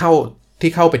นที่เข้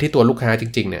าไปที่ตัวลูกค้าจ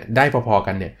ริงๆเนี่ยได้พอๆ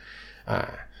กันเนี่ย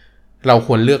เราค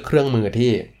วรเลือกเครื่องมือ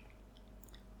ที่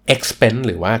expense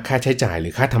หรือว่าค่าใช้จ่ายหรื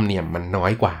อค่าธรรมเนียมมันน้อ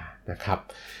ยกว่านะครับ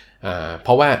เพ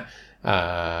ราะว่า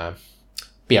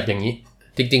เปรียบอย่างนี้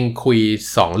จริงๆคุย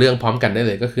2เรื่องพร้อมกันได้เ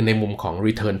ลยก็คือในมุมของ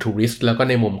return to risk แล้วก็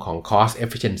ในมุมของ cost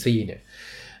efficiency เนี่ย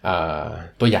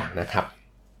ตัวอย่างนะครับ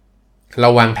เรา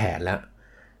วางแผนแล้ว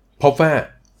พบว่า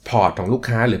พอร์ตของลูก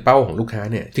ค้าหรือเป้าของลูกค้า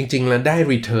เนี่ยจริงๆแล้วได้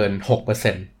return 6%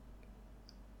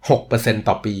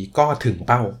 ต่อปีก็ถึง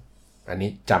เป้าอันนี้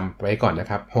จำไว้ก่อนนะ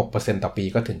ครับ 6% ต่อปี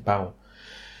ก็ถึงเป้า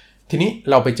ทีนี้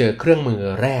เราไปเจอเครื่องมือ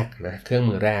แร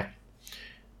ก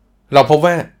เราพบ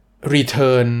ว่า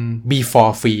return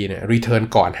before fee เนี่ย return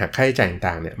ก่อนหักค่าใช้จ่าย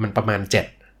ต่างๆเนี่ยมันประมาณ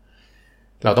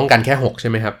7เราต้องการแค่6ใช่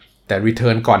ไหมครับแต่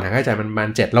return ก่อนหักค่าใช้จ่ายมันประมาณ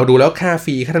7เราดูแล้วค่าฟ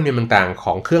รีค่าธรรมเนียมต่างๆข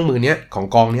องเครื่องมือเนี้ยของ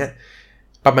กองเนี้ย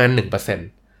ประมาณ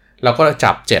 1% เราก็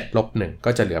จับ7ลบ1ก็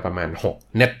จะเหลือประมาณ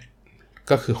6 net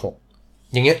ก็คือ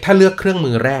6อย่างเงี้ยถ้าเลือกเครื่อง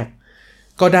มือแรก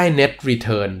ก็ได้ net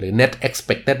return หรือ net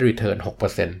expected return 6%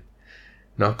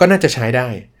 เนาะก็น่าจะใช้ได้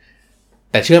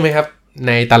แต่เชื่อไหมครับใ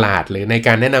นตลาดหรือในก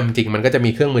ารแนะนำจริงมันก็จะมี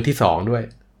เครื่องมือที่2ด้วย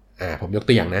ผมยก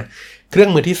ตัวอย่างนะเครื่อง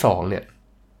มือที่2เนี่ย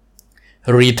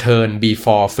return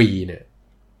before fee เนี่ย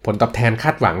ผลตอบแทนค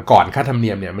าดหวังก่อนค่าธรรมเนี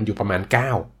ยมเนี่ยมันอยู่ประมาณ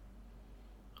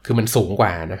9คือมันสูงกว่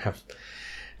านะครับ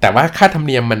แต่ว่าค่าธรรมเ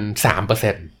นียมมัน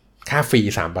 3% ค่าฟรี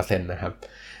 3% นะครับ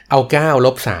เอา9ล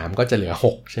บ3ก็จะเหลือ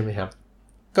6ใช่ไหมครับ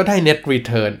ก็ได้ net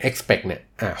return expect เนี่ย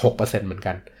6% เหมือน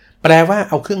กันแปลว่า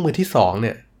เอาเครื่องมือที่2เ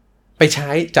นี่ยไปใช้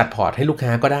จัดพอร์ตให้ลูกค้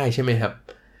าก็ได้ใช่ไหมครับ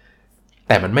แ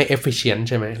ต่มันไม่ efficient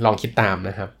ใช่ไหมลองคิดตาม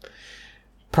นะครับ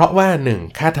เพราะว่า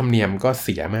1ค่าธรรมเนียมก็เ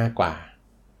สียมากกว่า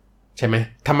ใช่ไหม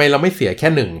ทำไมเราไม่เสียแ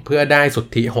ค่1เพื่อได้สุท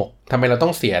ธิ6ทำไมเราต้อ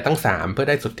งเสียตั้ง3เพื่อ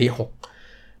ได้สุทธิ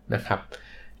6นะครับ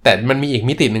แต่มันมีอีก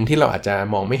มิติหนึ่งที่เราอาจจะ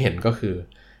มองไม่เห็นก็คือ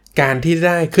การที่ไ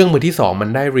ด้เครื่องมือที่2มัน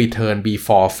ได้ return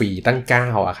before fee ตั้ง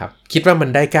9อะครับคิดว่ามัน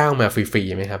ได้9มาฟรี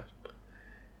ๆไหมครับ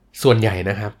ส่วนใหญ่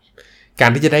นะครับการ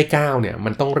ที่จะได้9เนี่ยมั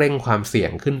นต้องเร่งความเสี่ย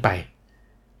งขึ้นไป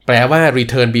แปลว่า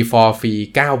return before fee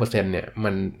 9% เนี่ย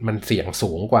มันเสี่ยง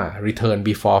สูงกว่า return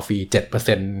before fee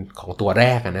 7% ของตัวแร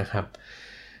กนะครับ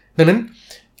ดังนั้น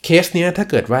เคสเนี้ยถ้า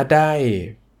เกิดว่าได้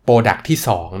โปรดักที่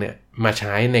2เนี่ยมาใ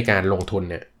ช้ในการลงทุน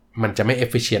เนี่ยมันจะไม่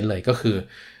efficient เลยก็คือ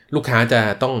ลูกค้าจะ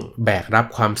ต้องแบกรับ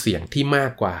ความเสี่ยงที่มา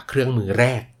กกว่าเครื่องมือแร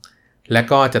กและ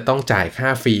ก็จะต้องจ่ายค่า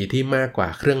ฟรีที่มากกว่า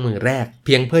เครื่องมือแรกเ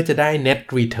พียงเพื่อจะได้ net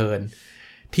return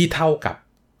ที่เท่ากับ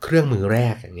เครื่องมือแร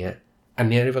กอย่างเงี้ยอัน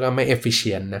นี้เรียกว่าไม่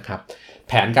efficient นะครับแ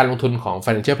ผนการลงทุนของ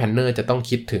financial planner จะต้อง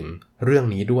คิดถึงเรื่อง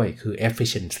นี้ด้วยคือ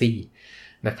efficiency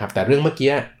นะครับแต่เรื่องเมื่อ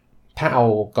กี้ถ้าเอา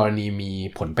กรณีมี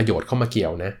ผลประโยชน์เข้ามาเกี่ย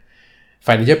วนะ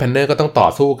financial planner ก็ต้องต่อ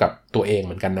สู้กับตัวเองเ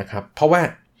หมือนกันนะครับเพราะว่า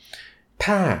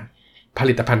ถ้าผ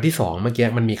ลิตภัณฑ์ที่2เมื่อกี้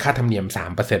มันมีค่าธรรมเนียม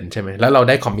 3% ใช่ไหมแล้วเรา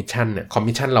ได้คอมมิชชั่นเนี่ยคอม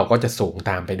มิชชั่นเราก็จะสูง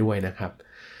ตามไปด้วยนะครับ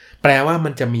แปลว่ามั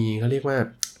นจะมีเขาเรียกว่า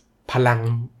พ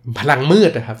ลังมื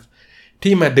ดนะครับ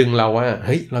ที่มาดึงเราว่าเ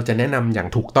ฮ้ยเราจะแนะนำอย่าง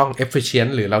ถูกต้อง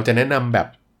efficient หรือเราจะแนะนำแบบ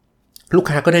ลูก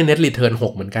ค้าก็ได้ net return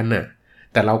 6เหมือนกันน่ะ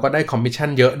แต่เราก็ได้คอมมิชชั่น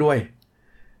เยอะด้วย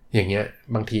อย่างเงี้ย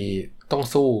บางทีต้อง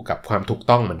สู้กับความถูก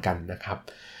ต้องเหมือนกันนะครับ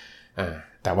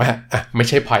แต่ว่าไม่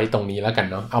ใช่ point ตรงนี้แล้วกัน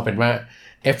เนาะเอาเป็นว่า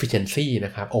efficiency น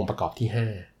ะครับองค์ประกอบที่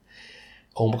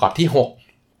5องค์ประกอบที่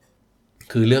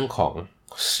6คือเรื่องของ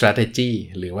strategy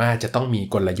หรือว่าจะต้องมี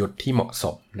กลยุทธ์ที่เหมาะส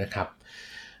มนะครับ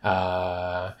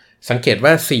สังเกต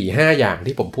ว่า 4-5 อย่าง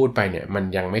ที่ผมพูดไปเนี่ยมัน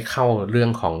ยังไม่เข้าเรื่อ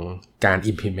งของการ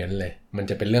implement เลยมัน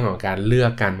จะเป็นเรื่องของการเลือ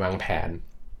กการวางแผน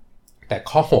แต่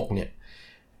ข้อ6เนี่ย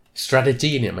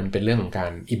strategy เนี่ยมันเป็นเรื่องของกา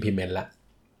ร implement ละ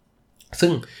ซึ่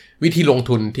งวิธีลง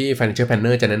ทุนที่ financial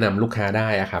planner จะแนะนำลูกค้าได้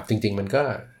ครับจริงๆมันก็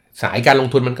สายการลง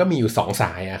ทุนมันก็มีอยู่2ส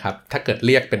ายครับถ้าเกิดเ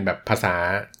รียกเป็นแบบภาษา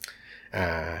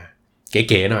เ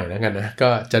ก๋ๆหน่อยแล้วกันนะก็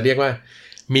จะเรียกว่า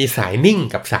มีสายนิ่ง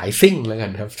กับสายซิ่งแล้วกั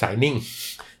นครับสายนิ่ง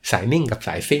กับส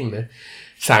ายซิ่งนะ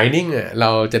สายนิ่งเร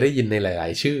าจะได้ยินในหลา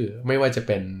ยๆชื่อไม่ว่าจะเ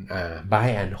ป็นbuy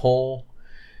and hold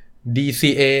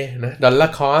DCA นะ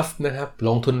dollar cost นะครับล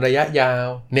งทุนระยะยาว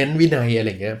เน้นวินัยอะไร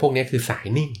เงี้ยพวกนี้คือสาย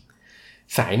นิ่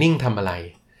งทำอะไร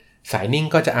สายนิ่ง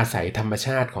ก็จะอาศัยธรรมช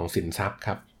าติของสินทรัพย์ค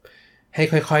รับให้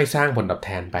ค่อยๆสร้างผลตอบแท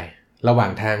นไประหว่า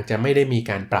งทางจะไม่ได้มี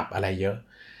การปรับอะไรเยอะ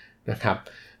นะครับ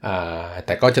แ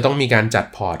ต่ก็จะต้องมีการจัด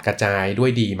พอร์ตกระจายด้ว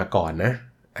ยดีมาก่อนนะ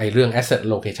ไอเรื่อง asset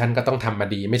allocation ก็ต้องทำมา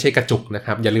ดีไม่ใช่กระจุกนะค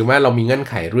รับอย่าลืมว่าเรามีเงื่อน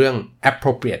ไขเรื่อง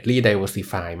appropriately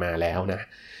diversify มาแล้วนะ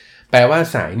แปลว่า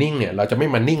สายนิ่งเนี่ยเราจะไม่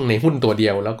มานิ่งในหุ้นตัวเดี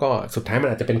ยวแล้วก็สุดท้ายมัน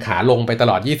อาจจะเป็นขาลงไปต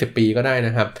ลอด20ปีก็ได้น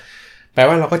ะครับแปล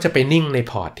ว่าเราก็จะไปนิ่งใน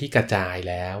พอร์ตที่กระจาย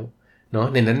แล้วเนาะ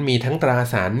ในนั้นมีทั้งตรา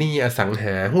สารหนี้อสังห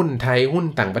าหุ้นไทยหุ้น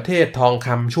ต่างประเทศทองค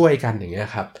ำช่วยกันอย่างเงี้ย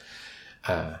ครับ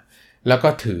แล้วก็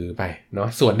ถือไปเนาะ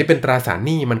ส่วนที่เป็นตราสารห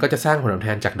นี้มันก็จะสร้างผลตอบแท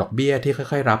นจากดอกเบี้ยที่ค่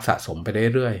อยๆรับสะสมไป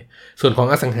เรื่อยๆส่วนของ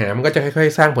อสังหามันก็จะค่อย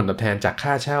ๆสร้างผลตอบแทนจาก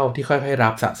ค่าเช่าที่ค่อยๆรั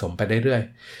บสะสมไปเรื่อย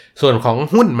ๆส่วนของ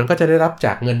หุ้นมันก็จะได้รับจ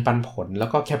ากเงินปันผลแล้ว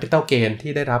ก็ capital gain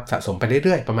ที่ได้รับสะสมไปเ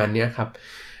รื่อยๆประมาณนี้ครับ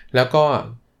แล้วก็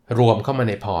รวมเข้ามา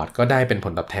ในพอร์ตก็ได้เป็นผ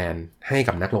ลตอบแทนให้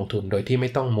กับนักลงทุนโดยที่ไม่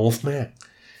ต้อง move มาก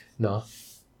เนาะ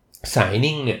สาย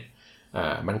นิ่งเนี่ย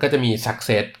มันก็จะมี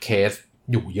success case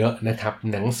อยู่เยอะนะครับ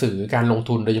หนังสือการลง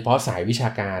ทุนโดยเฉพาะสายวิชา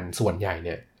การส่วนใหญ่เ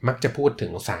นี่ยมักจะพูดถึ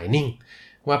งสายนิ่ง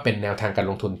ว่าเป็นแนวทางการ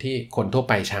ลงทุนที่คนทั่ว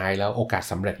ไปใช้แล้วโอกาส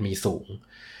สำเร็จมีสูง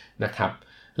นะครับ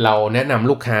เราแนะนำ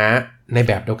ลูกค้าในแ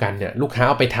บบเดียวกันเนี่ยลูกค้าเ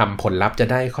อาไปทำผลลัพธ์จะ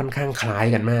ได้ค่อนข้างคล้าย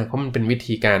กันมากเพราะมันเป็นวิ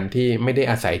ธีการที่ไม่ได้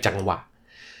อาศัยจังหวะ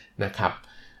นะครับ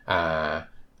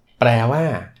แปลว่า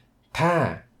ถ้า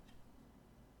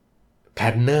แพล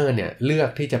นเนอร์เนี่ยเลือก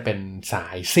ที่จะเป็นสา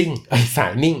ยซิ่งสา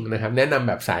ยนิ่งนะครับแนะนำ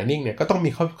แบบสายนิ่งเนี่ยก็ต้อง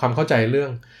มีความเข้าใจเรื่อ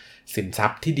งสินทรั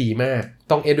พย์ที่ดีมาก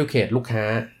ต้อง educate ลูกค้า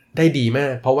ได้ดีมา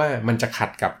กเพราะว่ามันจะขัด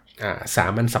กับสา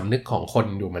มัญสำนึกของคน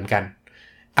อยู่เหมือนกัน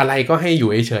อะไรก็ให้อยู่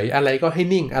เฉยๆอะไรก็ให้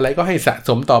นิ่งอะไรก็ให้สะส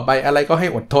มต่อไปอะไรก็ให้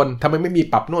อดทนทำไมไม่มี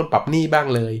ปรับโน่นปรับนี่บ้าง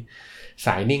เลยส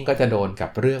ายนิ่งก็จะโดนกั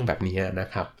บเรื่องแบบนี้นะ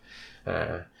ครับ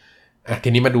ที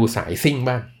นี้มาดูสายซิ่ง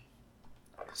บ้าง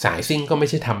สายซิ่งก็ไม่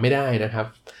ใช่ทำไม่ได้นะครับ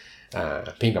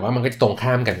เพียงแต่ว่ามันก็จะตรง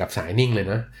ข้ามกันกับสายนิ่งเลย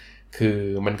นะคือ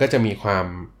มันก็จะมีความ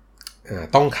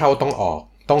ต้องเข้าต้องออก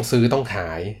ต้องซื้อต้องข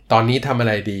ายตอนนี้ทำอะ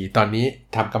ไรดีตอนนี้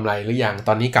ทำกำไรหรือยังต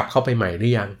อนนี้กลับเข้าไปใหม่หรื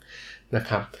อยังนะ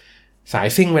ครับสาย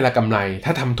ซิ่งเวลากำไรถ้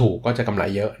าทำถูกก็จะกำไร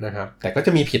เยอะนะครับแต่ก็จ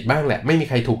ะมีผิดบ้างแหละไม่มี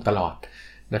ใครถูกตลอด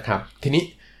นะครับทีนี้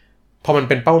พอมัน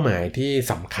เป็นเป้าหมายที่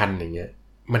สำคัญอย่างเงี้ย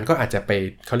มันก็อาจจะไป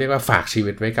เขาเรียกว่าฝากชี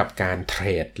วิตไว้กับการเทร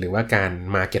ดหรือว่าการ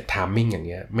market timing อย่างเ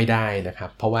งี้ยไม่ได้นะครั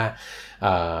บเพราะว่า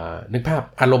นึกภาพ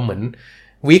อารมณ์เหมือน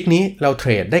วีคนี้เราเทร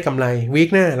ดได้กำไรวีค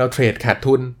หน้าเราเทรดขาด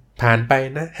ทุนผ่านไป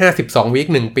นะ52วีค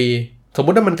1ปีสมมุ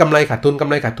ติว่ามันกำไรขาดทุน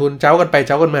เจ้ากันไปเ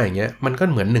จ้ากันมาอย่างเงี้ยมันก็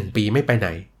เหมือน1ปีไม่ไปไหน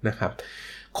นะครับ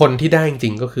คนที่ได้จ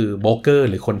ริงๆก็คือโบรกเกอร์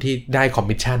หรือคนที่ได้คอม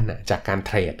มิชชั่นจากการเ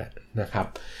ทรดนะครับ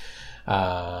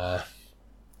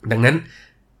ดังนั้น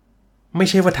ไม่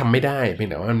ใช่ว่าทำไม่ได้เพียง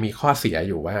แต่ว่ามันมีข้อเสีย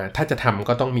อยู่ว่าถ้าจะทำ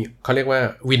ก็ต้องมีเขาเรียกว่า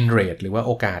win rate หรือว่าโ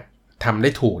อกาส ทำได้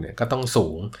ถูกเนี่ยก็ต้องสู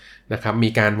งนะครับมี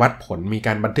การวัดผลมีก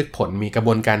ารบันทึกผลมีกระบ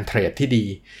วนการเทรดที่ดี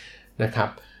นะครับ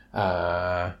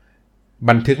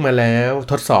บันทึกมาแล้ว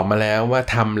ทดสอบมาแล้วว่า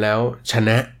ทำแล้วช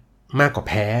นะมากกว่า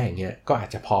แพ้อย่างเงี้ยก็อาจ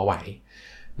จะพอไหว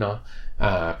เนาะ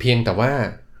เพียงแต่ว่า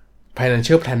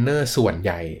financial planner ส่วนใ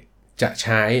หญ่จะใ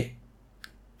ช้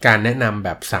การแนะนำแบ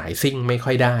บสายซิ่งไม่ค่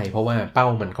อยได้เพราะว่าเป้า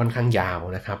มันค่อนข้างยาว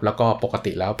นะครับแล้วก็ปก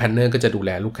ติแล้ว planner ก็จะดูแ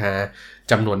ลลูกค้า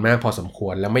จำนวนมากพอสมคว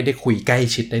รแล้วไม่ได้คุยใกล้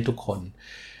ชิดได้ทุกคน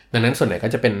ดังนั้นส่วนใหญ่ก็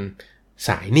จะเป็นส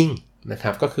ายนิ่งนะค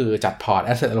รับก็คือจัดพอร์ต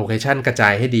asset allocation กระจา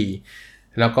ยให้ดี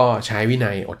แล้วก็ใช้วิ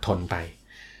นัยอดทนไป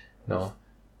เนาะ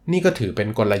นี่ก็ถือเป็น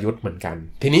กลยุทธ์เหมือนกัน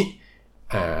ทีนี้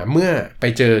เมื่อไป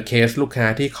เจอเคสลูกค้า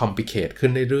ที่ complicate ขึ้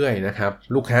นเรื่อยๆนะครับ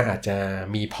ลูกค้าอาจจะ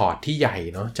มีพอร์ตที่ใหญ่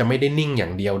เนาะจะไม่ได้นิ่งอย่า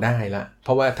งเดียวได้ละเพ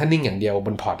ราะว่าถ้านิ่งอย่างเดียวบ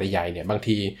นพอร์ตใหญ่ๆเนี่ยบาง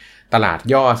ทีตลาด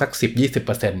ย่อสัก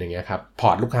 10-20% อย่างเงี้ยครับพอ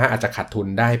ร์ตลูกค้าอาจจะขาดทุน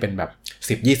ได้เป็นแบบ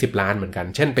 10-20 ล้านเหมือนกัน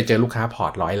เช่นไปเจอลูกค้าพอ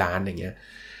ร์ต100 ล้านอย่างเงี้ย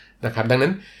นะครับดังนั้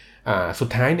นสุด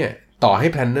ท้ายเนี่ยต่อให้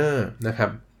planner นะครั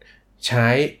บใช้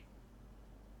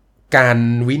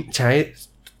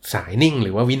สายนิ่งห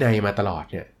รือว่าวินัยมาตลอด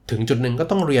เนี่ยถึงจุดหนึ่งก็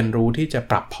ต้องเรียนรู้ที่จะ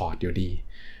ปรับพอร์ตอยู่ดี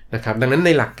นะครับดังนั้นใน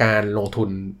หลักการลงทุน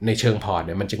ในเชิงพอร์ตเ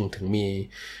นี่ยมันจึงถึงมี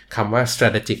คำว่า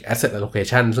strategic asset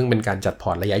allocation ซึ่งเป็นการจัดพ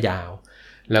อร์ตระยะยาว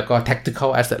แล้วก็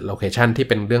tactical asset allocation ที่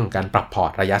เป็นเรื่องของการปรับพอร์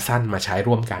ตระยะสั้นมาใช้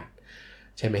ร่วมกัน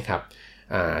ใช่ไหมครับ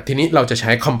ทีนี้เราจะใ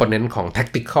ช้ component ของ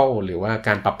tactical หรือว่าก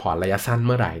ารปรับพอร์ตระยะสั้นเ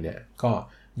มื่อไหร่เนี่ยก็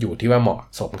อยู่ที่ว่าเหมาะ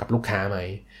สมกับลูกค้าไหม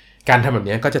การทำแบบ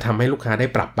นี้ก็จะทำให้ลูกค้าได้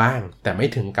ปรับบ้างแต่ไม่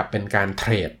ถึงกับเป็นการเท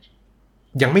รด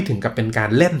ยังไม่ถึงกับเป็นการ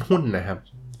เล่นหุ้นนะครับ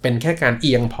เป็นแค่การเ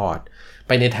อียงพอร์ตไ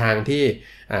ปในทางที่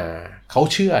เขา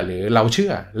เชื่อหรือเราเชื่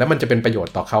อแล้วมันจะเป็นประโยช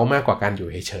น์ต่อเขามากกว่าการอยู่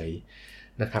เฉย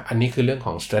ๆนะครับอันนี้คือเรื่องข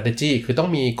อง strategy คือต้อง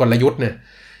มีกลยุทธ์เนี่ย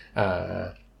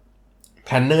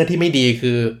planner ที่ไม่ดี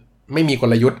คือไม่มีก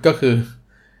ลยุทธ์ก็คือ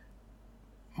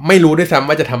ไม่รู้ด้วยซ้ำ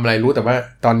ว่าจะทำอะไรรู้แต่ว่า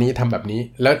ตอนนี้ทำแบบนี้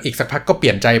แล้วอีกสักพักก็เป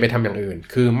ลี่ยนใจไปทำอย่างอื่น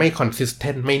คือไม่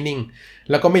consistent ไม่นิ่ง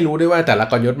แล้วก็ไม่รู้ด้วยว่าแต่ละ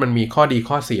กลยุทธ์มันมีข้อดี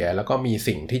ข้อเสียแล้วก็มี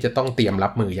สิ่งที่จะต้องเตรียมรั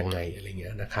บมือยังไงอะไรเงี้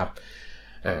ยนะครับ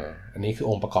อันนี้คือ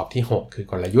องค์ประกอบที่6คือ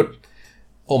กลยุทธ์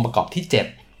องค์ประกอบที่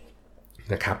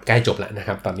7นะครับใกล้จบแล้วนะค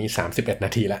รับตอนนี้31น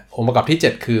าทีแล้วองค์ประกอบที่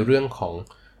7คือเรื่องของ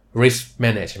risk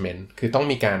management คือต้อง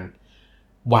มีการ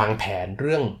วางแผนเ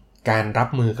รื่องการรับ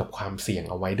มือกับความเสี่ยง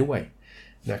เอาไว้ด้วย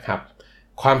นะครับ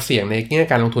ความเสี่ยงในแง่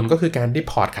การลงทุนก็คือการที่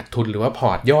พอร์ตขาดทุนหรือว่าพ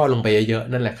อร์ตย่อลงไปเยอะ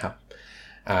ๆนั่นแหละครับ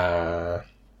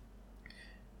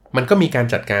มันก็มีการ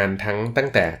จัดการตั้ง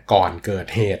แต่ก่อนเกิด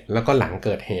เหตุแล้วก็หลังเ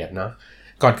กิดเหตุเนาะ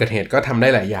ก่อนเกิดเหตุก็ทำได้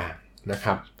หลายอย่างนะค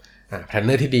รับแพลนเน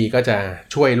อร์ที่ดีก็จะ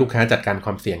ช่วยลูกค้าจัดการคว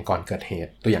ามเสี่ยงก่อนเกิดเห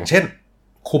ตุตัวอย่างเช่น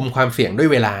คุมความเสี่ยงด้วย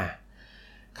เวลา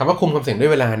คำว่าคุมความเสี่ยงด้ว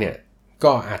ยเวลาเนี่ย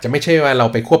ก็อาจจะไม่ใช่ว่าเรา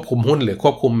ไปควบคุมหุ้นหรือค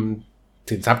วบคุม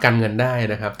สินทรัพย์การเงินได้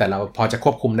นะครับแต่เราพอจะค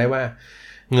วบคุมได้ว่า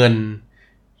เงิน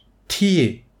ที่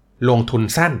ลงทุน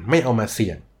สั้นไม่เอามาเสี่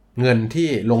ยงเงินที่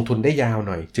ลงทุนได้ยาวห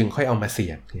น่อยจึงค่อยเอามาเสี่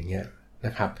ยงอย่างเงี้ยน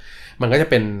ะครับมันก็จะ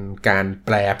เป็นการแป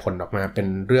ลผลออกมาเป็น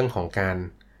เรื่องของการ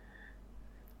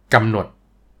กำหนด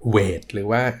เวทหรือ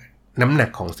ว่าน้ำหนัก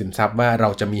ของสินทรัพย์ว่าเรา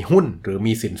จะมีหุ้นหรือ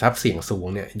มีสินทรัพย์เสี่ยงสูง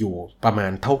เนี่ยอยู่ประมา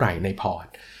ณเท่าไหร่ในพอร์ต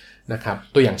นะครับ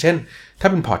ตัวอย่างเช่นถ้า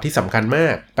เป็นพอร์ตที่สำคัญมา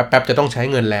กแป๊บๆจะต้องใช้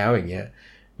เงินแล้วอย่างเงี้ย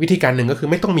วิธีการหนึ่งก็คือ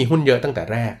ไม่ต้องมีหุ้นเยอะตั้งแต่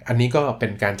แรกอันนี้ก็เป็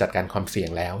นการจัดการความเสี่ยง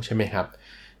แล้วใช่ไหมครับ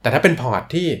แต่ถ้าเป็นพอร์ต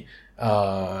ที่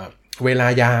เวลา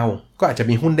ยาวก็อาจจะ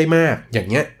มีหุ้นได้มากอย่าง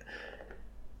เงี้ย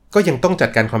ก็ยังต้องจัด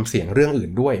การความเสี่ยงเรื่องอื่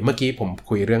นด้วยเมื่อกี้ผม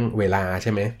คุยเรื่องเวลาใ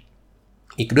ช่ไหม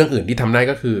อีกเรื่องอื่นที่ทำได้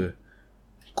ก็คือ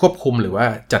ควบคุมหรือว่า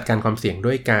จัดการความเสี่ยง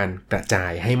ด้วยการกระจา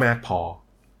ยให้มากพอ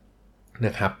น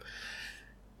ะครับ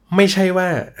ไม่ใช่ว่า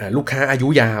ลูกค้าอายุ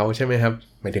ยาวใช่ไหมครับ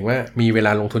หมายถึงว่ามีเวล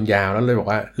าลงทุนยาวแล้วเลยบอก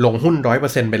ว่าลงหุ้น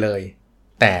 100% ไปเลย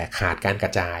แต่ขาดการกร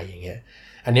ะจายอย่างเงี้ย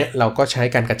อันเนี้ยเราก็ใช้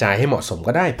การกระจายให้เหมาะสม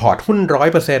ก็ได้พอร์ตหุ้น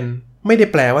 100% ไม่ได้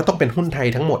แปลว่าต้องเป็นหุ้นไทย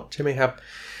ทั้งหมดใช่ไหมครับ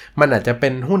มันอาจจะเป็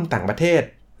นหุ้นต่างประเทศ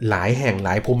หลายแห่งหล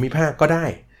ายภูมิภาคก็ได้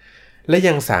และ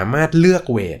ยังสามารถเลือก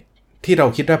เวทที่เรา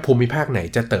คิดว่าภูมิภาคไหน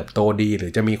จะเติบโตดีหรื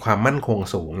อจะมีความมั่นคง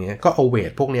สูงเนี้ยก็เอาเว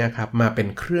ทพวกนี้ครับมาเป็น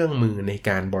เครื่องมือใน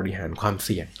การบริหารความเ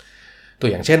สี่ยงตัว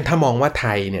อย่างเช่นถ้ามองว่าไท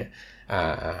ยเนี่ย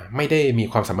ไม่ได้มี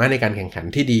ความสามารถในการแข่งขัน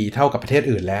ที่ดีเท่ากับประเทศ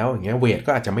อื่นแล้วอย่างเงี้ยเวท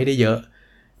ก็อาจจะไม่ได้เยอะ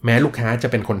แม้ลูกค้าจะ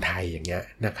เป็นคนไทยอย่างเงี้ย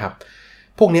นะครับ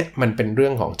พวกนี้มันเป็นเรื่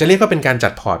องของจะเรียกว่าเป็นการจั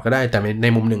ดพอร์ตก็ได้แต่ใน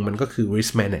มุมหนึ่งมันก็คือ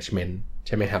risk management ใ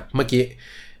ช่ไหมครับเมื่อกี้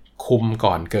คุม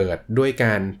ก่อนเกิดด้วยก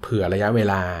ารเผื่อระยะเว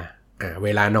ลาเว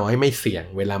ลาน้อยไม่เสี่ยง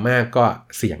เวลามากก็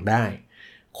เสี่ยงได้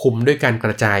คุมด้วยการก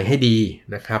ระจายให้ดี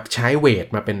นะครับใช้เวท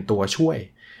มาเป็นตัวช่วย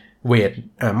เวท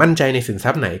มั่นใจในสินท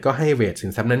รัพย์ไหนก็ให้เวทสิ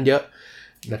นทรัพย์นั้นเยอะ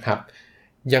นะครับ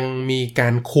ยังมีกา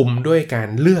รคุมด้วยการ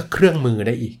เลือกเครื่องมือไ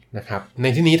ด้อีกนะครับใน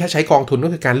ที่นี้ถ้าใช้กองทุนก็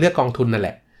คือการเลือกกองทุนนั่นแห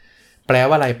ละแปล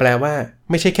ว่าอะไรแปลว่า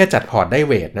ไม่ใช่แค่จัดพอร์ตได้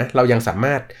เวทนะเรายังสาม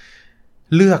ารถ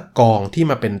เลือกกองที่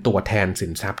มาเป็นตัวแทนสิ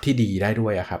นทรัพย์ที่ดีได้ด้ว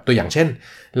ยครับตัวอย่างเช่น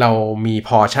เรามีพ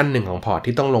อร์ชั่นหนึ่งของพอร์ต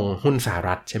ที่ต้องลงหุ้นสห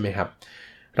รัฐใช่ไหมครับ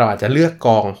เราอาจจะเลือกก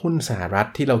องหุ้นสหรัฐ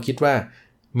ที่เราคิดว่า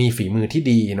มีฝีมือที่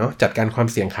ดีเนาะจัดการความ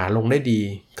เสี่ยงขาลงได้ดี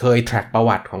เคย track ประ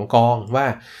วัติของกองว่า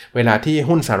เวลาที่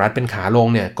หุ้นสหรัฐเป็นขาลง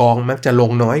เนี่ยกองมักจะล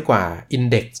งน้อยกว่า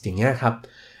index อย่างเงี้ยครับ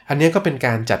อันนี้ก็เป็นก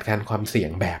ารจัดการความเสี่ยง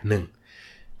แบบหนึ่ง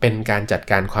เป็นการจัด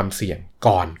การความเสี่ยง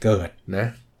ก่อนเกิดนะ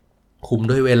คุม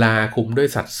ด้วยเวลาคุมด้วย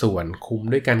สัดส่วนคุม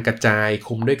ด้วยการกระจาย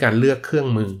คุมด้วยการเลือกเครื่อง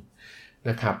มือ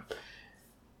นะครับ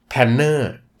แพลนเนอร์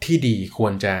ที่ดีคว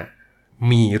รจะ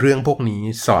มีเรื่องพวกนี้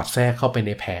สอดแทรกเข้าไปใ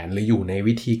นแผนหรืออยู่ใน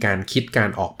วิธีการคิดการ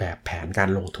ออกแบบแผนการ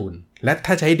ลงทุนและ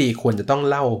ถ้าใช้ดีควรจะต้อง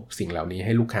เล่าสิ่งเหล่านี้ใ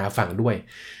ห้ลูกค้าฟังด้วย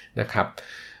นะครับ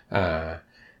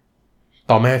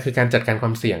ต่อมาคือการจัดการคว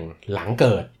ามเสี่ยงหลังเ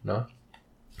กิดเนาะ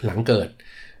หลังเกิด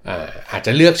อาจจ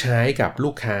ะเลือกใช้กับลู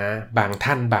กค้าบาง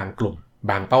ท่านบางกลุ่ม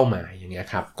บางเป้าหมายอย่างเงี้ย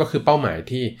ครับก็คือเป้าหมาย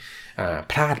ที่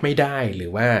พลาดไม่ได้หรื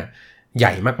อว่าให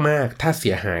ญ่มากๆถ้าเ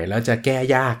สียหายแล้วจะแก้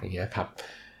ยากอย่างเงี้ยครับ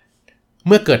เ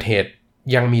มื่อเกิดเหตุ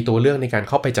ยังมีตัวเลือกในการ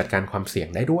เข้าไปจัดการความเสี่ยง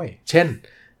ได้ด้วยเช่น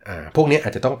พวกนี้อา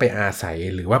จจะต้องไปอาศัย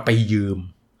หรือว่าไปยืม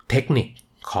เทคนิค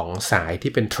ของสาย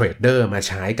ที่เป็นเทรดเดอร์มา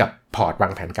ใช้กับพอร์ตวา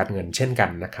งแผนการเงินเช่นกัน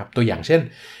นะครับตัวอย่างเช่น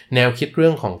แนวคิดเรื่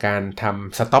องของการท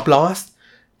ำ stop loss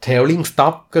trailing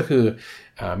stop ก็คือ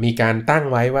มีการตั้ง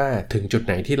ไว้ว่าถึงจุดไ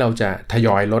หนที่เราจะทย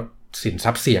อยลดสินท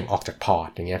รัพย์เสี่ยงออกจากพอร์ต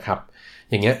อย่างเงี้ยครับ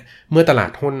อย่างเงี้ยเมื่อตลา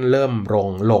ดหุ้นเริ่ม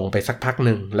ลงไปสักพักห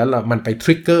นึ่งแล้วมันไปท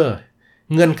ริกเกอร์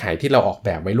เงื่อนไขที่เราออกแบ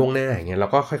บไว้ล่วงหน้าอย่างเงี้ยเรา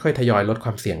ก็ค่อยๆทยอยลดคว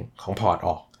ามเสี่ยงของพอร์ตอ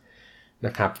อกน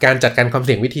ะครับการจัดการความเ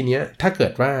สี่ยงวิธีนี้ถ้าเกิ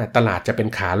ดว่าตลาดจะเป็น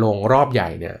ขาลงรอบใหญ่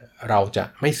เนี่ยเราจะ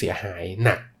ไม่เสียหายห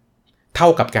นักเท่า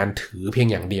กับการถือเพียง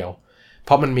อย่างเดียวเพ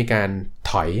ราะมันมีการ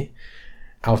ถอย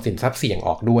เอาสินทรัพย์เสี่ยงอ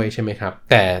อกด้วยใช่ไหมครับ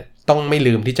แต่ต้องไม่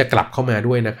ลืมที่จะกลับเข้ามา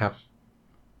ด้วยนะครับ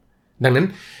ดังนั้น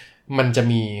มันจะ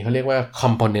มีเขาเรียกว่า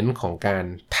component ของการ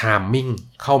timing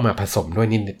เข้ามาผสมด้วย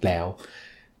นิดๆแล้ว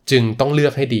จึงต้องเลื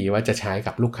อกให้ดีว่าจะใช้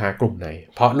กับลูกค้ากลุ่มไหน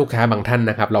เพราะลูกค้าบางท่าน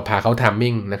นะครับเราพาเขา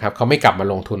timing นะครับเขาไม่กลับมา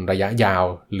ลงทุนระยะยาว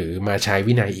หรือมาใช้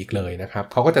วินัยอีกเลยนะครับ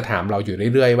เขาก็จะถามเราอยู่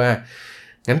เรื่อยๆว่า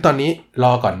งั้นตอนนี้ร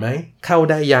อก่อนไหมเข้า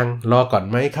ได้ยังรอก่อน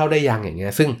ไหมเข้าได้ยังอย่างเงี้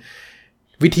ยซึ่ง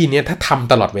วิธีนี้ถ้าท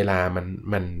ำตลอดเวลา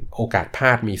มันโอกาสพล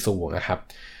าดมีสูงนะครับ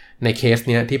ในเคส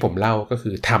เนี้ยที่ผมเล่าก็คื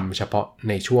อทำเฉพาะ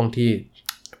ในช่วงที่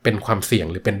เป็นความเสี่ยง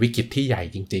หรือเป็นวิกฤตที่ใหญ่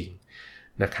จริง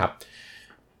ๆนะครับ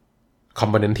คอม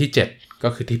โพเนนต์ที่7ก็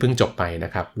คือที่เพิ่งจบไปน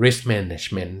ะครับ risk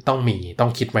management ต้อ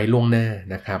งคิดไว้ล่วงหน้า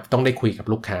นะครับต้องได้คุยกับ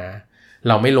ลูกค้าเ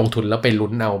ราไม่ลงทุนแล้วไปลุ้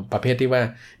นเอาประเภทที่ว่า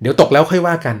เดี๋ยวตกแล้วค่อย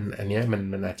ว่ากันอันนี้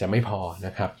มันอาจจะไม่พอน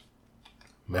ะครับ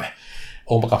มา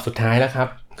องค์ประกอบสุดท้ายแล้วครับ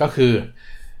ก็คือ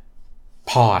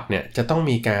พอร์ตเนี่ยจะต้อง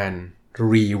มีการ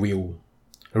รีวิ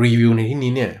วในที่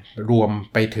นี้เนี่ยรวม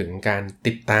ไปถึงการ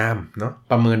ติดตามเนาะ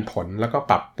ประเมินผลแล้วก็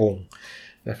ปรับปรุง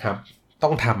นะครับต้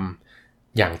องท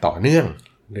ำอย่างต่อเนื่อง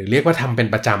หรือเรียกว่าทำเป็น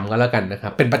ประจำก็แล้วกันนะครั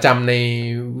บเป็นประจำใน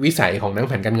วิสัยของนัก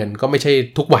แผนการเงินก็ไม่ใช่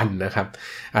ทุกวันนะครับ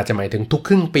อาจจะหมายถึงทุกค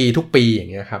รึ่งปีทุกปีอย่า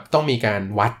งเงี้ยครับต้องมีการ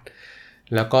วัด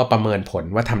แล้วก็ประเมินผล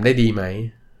ว่าทำได้ดีไหม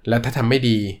แล้วถ้าทำไม่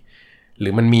ดีหรื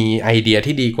อมันมีไอเดีย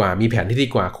ที่ดีกว่ามีแผนที่ดี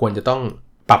กว่าควรจะต้อง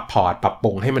ปรับพอร์ตปรับป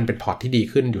รุงให้มันเป็นพอร์ตที่ดี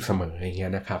ขึ้นอยู่เสมออย่างเงี้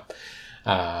ยนะครับ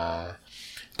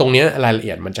ตรงนี้รายละเ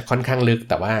อียดมันจะค่อนข้างลึก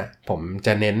แต่ว่าผมจ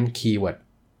ะเน้นคีย์เวิร์ด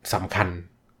สำคัญ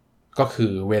ก็คื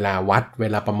อเวลาวัดเว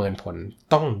ลาประเมินผล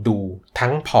ต้องดูทั้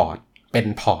งพอร์ตเป็น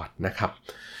พอร์ตนะครับ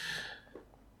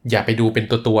อย่าไปดูเป็น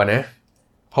ตัวๆนะ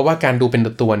เพราะว่าการดูเป็น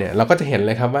ตัวๆเนี่ยเราก็จะเห็นเ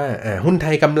ลยครับว่าหุ้นไท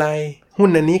ยกำไรหุ้น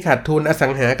อันนี้ขาดทุนอสั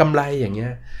งหากำไรอย่างเงี้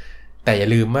ยแต่อย่า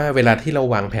ลืมว่าเวลาที่เรา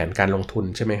วางแผนการลงทุน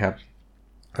ใช่ไหมครับ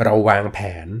เราวางแผ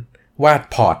นว่า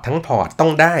พอร์ตทั้งพอร์ตต้อ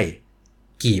งได้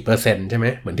กี่เปอร์เซ็นต์ใช่ไหม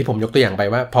เหมือนที่ผมยกตัวอย่างไป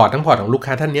ว่าพอร์ตทั้งพอร์ตของลูก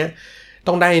ค้าท่านนี้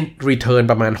ต้องได้ return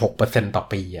ประมาณ 6% ต่อ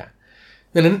ปีอ่ะ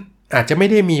ดังนั้นอาจจะไม่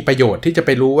ได้มีประโยชน์ที่จะไป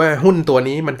รู้ว่าหุ้นตัว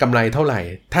นี้มันกำไรเท่าไหร่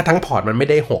ถ้าทั้งพอร์ตมันไม่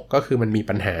ได้6ก็คือมันมี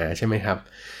ปัญหาใช่ไหมครับ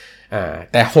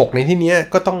แต่6ในที่นี้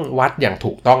ก็ต้องวัดอย่าง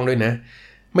ถูกต้องด้วยนะ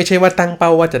ไม่ใช่ว่าตั้งเป้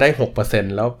าว่าจะได้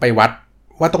 6% แล้วไปวัด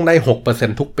ว่าต้องได้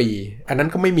 6% ทุกปีอันนั้น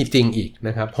ก็ไม่มีจริงอีกน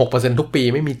ะครับ 6% ทุกปี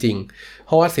ไม่มีจริงเพ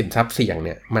ราะว่าสินทรัพย์เสี่ยงเ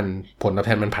นี่ยมันผลตอบแท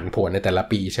นมันผันผวนในแต่ละ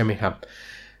ปีใช่ไหมครับ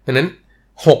ดังนั้น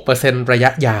 6% ระยะ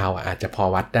ยาวอาจจะพอ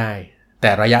วัดได้แ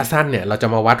ต่ระยะสั้นเนี่ยเราจะ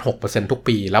มาวัด 6% ทุก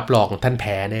ปีรับรองท่านแ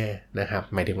พ้แน่นะครับ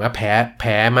หมายถึงว่าแ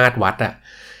พ้มาตรวัด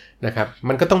นะครับ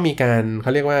มันก็ต้องมีการเข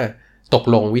าเรียกว่าตก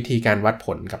ลงวิธีการวัดผ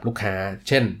ลกับลูกค้าเ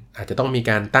ช่นอาจจะต้องมี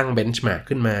การตั้งเบนช์มาร์ก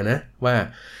ขึ้นมานะว่า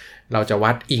เราจะ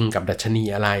วัดอิงกับดัชนี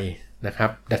อะไรนะครับ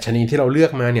ดัชนีที่เราเลือ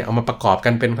กมาเนี่ยเอามาประกอบกั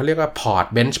นเป็นเขาเรียกว่าพอร์ต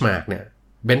เบนช์มาร์กเนี่ย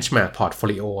เบนช์มาร์กพอร์ตโฟ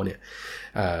ลิโอเนี่ย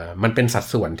มันเป็นสัด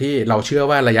ส่วนที่เราเชื่อ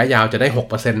ว่าระยะยาวจะได้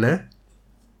 6% นะ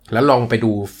แล้วลองไป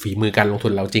ดูฝีมือการลงทุ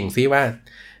นเราจริงซิว่า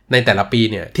ในแต่ละปี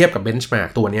เนี่ยเทียบกับเบนช์มาร์ก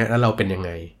ตัวนี้แล้วเราเป็นยังไ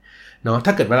ง เนาะถ้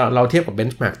าเกิดว่าเราเทียบกับเบน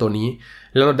ช์มาร์กตัวนี้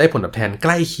แล้วเราได้ผลตอบแทนใก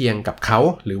ล้เคียงกับเขา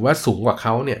หรือว่าสูงกว่าเข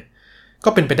าเนี่ยก็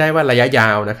เป็นไปได้ว่าระยะยา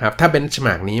วนะครับถ้าเบนช์ม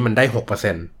าร์กนี้มันได้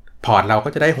 6% พอร์ตเราก็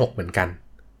จะได้6เหมือนกัน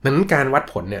ดังนั้นการวัด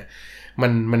ผลเนี่ย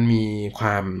มันมีคว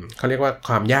ามเขาเรียกว่าค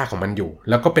วามยากของมันอยู่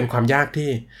แล้วก็เป็นความยากที่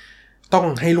ต้อง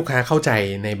ให้ลูกค้าเข้าใจ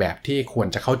ในแบบที่ควร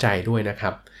จะเข้าใจด้วยนะครั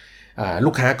บ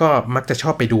ลูกค้าก็มักจะชอ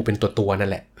บไปดูเป็นตัวนั่น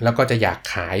แหละแล้วก็จะอยาก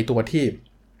ขายตัวที่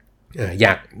อ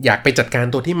ยากไปจัดการ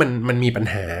ตัวที่มันมีปัญ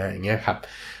หาอย่างเงี้ยครับ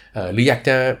หรืออยากจ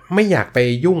ะไม่อยากไป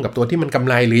ยุ่งกับตัวที่มันกำ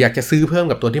ไรหรืออยากจะซื้อเพิ่ม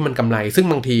กับตัวที่มันกำไรซึ่ง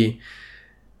บางที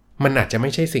มันอาจจะไ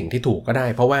ม่ใช่สิ่งที่ถูกก็ได้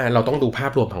เพราะว่าเราต้องดูภา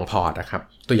พรวมของพอร์ตนะครับ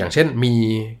ตัวอย่างเช่นมี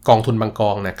กองทุนบางก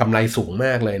องนะกำไรสูงม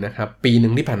ากเลยนะครับปีนึ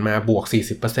งที่ผ่านมาบวก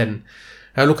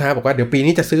 40% แล้วลูกค้าบอกว่าเดี๋ยวปี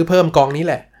นี้จะซื้อเพิ่มกองนี้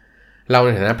แหละเราใน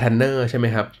ฐานะแพลนเนอร์ใช่ไหม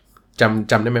ครับ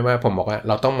จำได้ไหมว่าผมบอกว่าเ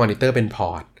ราต้องมอนิเตอร์เป็นพ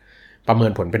อร์ตประเมิ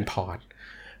นผลเป็นพอร์ต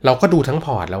เราก็ดูทั้งพ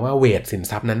อร์ตแล้วว่าเวทสิน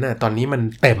ทรัพย์นั้นน่ะตอนนี้มัน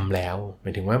เต็มแล้วหม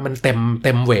ายถึงว่ามันเ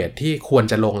ต็มเวทที่ควร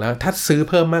จะลงแล้วถ้าซื้อ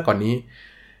เพิ่มมากกว่านี้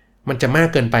มันจะมาก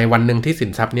เกินไปวันนึงที่สิ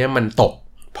นทรัพย์นี้มันตก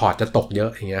พอร์ตจะตกเยอ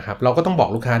ะอย่างเงี้ยครับเราก็ต้องบอก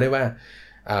ลูกค้าได้ว่า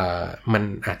มัน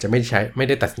อาจจะไม่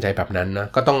ได้ตัดสินใจแบบนั้นนะ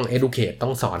ก็ต้อง educate ต้อ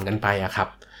งสอนกันไปอะครับ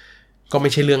ก็ไม่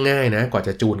ใช่เรื่องง่ายนะกว่าจ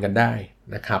ะจูนกันได้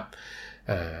นะครับ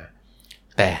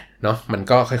แต่เนาะมัน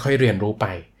ก็ค่อยๆเรียนรู้ไป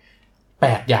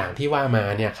8อย่างที่ว่ามา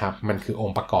เนี่ยครับมันคืออง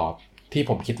ค์ประกอบที่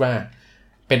ผมคิดว่า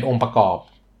เป็นองค์ประกอบ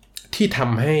ที่ท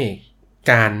ำให้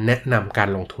การแนะนำการ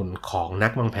ลงทุนของนั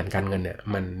กวางแผนการเงินเนี่ย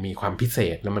มันมีความพิเศ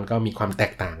ษแล้วมันก็มีความแต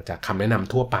กต่างจากคำแนะน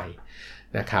ำทั่วไป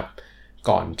นะครับ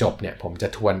ก่อนจบเนี่ยผมจะ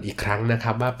ทวนอีกครั้งนะค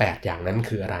รับว่า8อย่างนั้น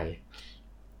คืออะไร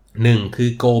1คือ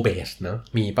goal based เนาะ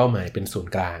มีเป้าหมายเป็นศูน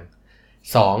ย์กลาง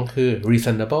2คือ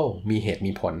reasonable มีเหตุ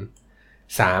มีผล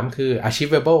3คือ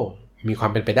achievable มีควา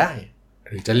มเป็นไปได้ห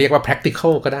รือจะเรียกว่า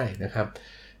practical ก็ได้นะครับ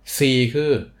 4คื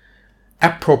อ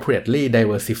appropriately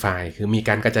diversify คือมีก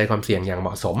ารกระจายความเสี่ยงอย่างเหม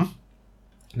าะสม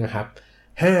นะครับ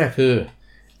5คือ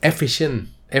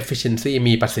efficiency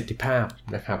มีประสิทธิภาพ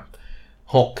นะครับ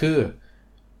6คือ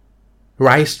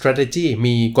right strategy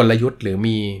มีกลยุทธ์หรือ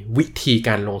มีวิธีก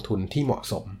ารลงทุนที่เหมาะ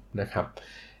สมนะครับ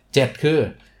7คือ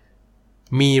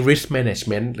มี risk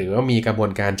management หรือว่ามีกระบว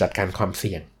นการจัดการความเ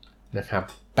สี่ยงนะครับ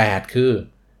8คือ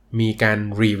มีการ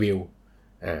รีวิว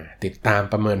ติดตาม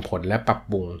ประเมินผลและปรับ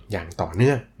ปรุงอย่างต่อเ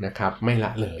นื่องนะครับไม่ล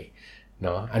ะเลยเน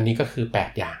าะอันนี้ก็คือ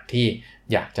8อย่างที่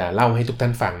อยากจะเล่าให้ทุกท่า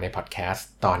นฟังในพอดแคสต์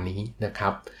ตอนนี้นะครั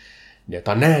บเดี๋ยวต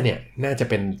อนหน้าเนี่ยน่าจะ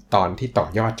เป็นตอนที่ต่อ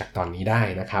ยอดจากตอนนี้ได้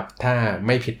นะครับถ้าไ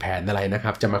ม่ผิดแผนอะไรนะค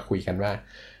รับจะมาคุยกันว่า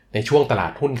ในช่วงตลา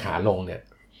ดหุ้นขาลงเนี่ย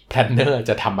แพลนเนอร์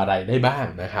จะทำอะไรได้บ้าง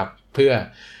นะครับเพื่อ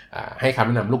ให้คำแ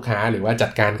นะนำลูกค้าหรือว่าจั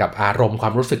ดการกับอารมณ์ควา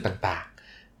มรู้สึกต่าง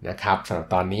ๆนะครับสำหรับ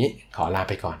ตอนนี้ขอลา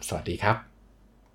ไปก่อนสวัสดีครับ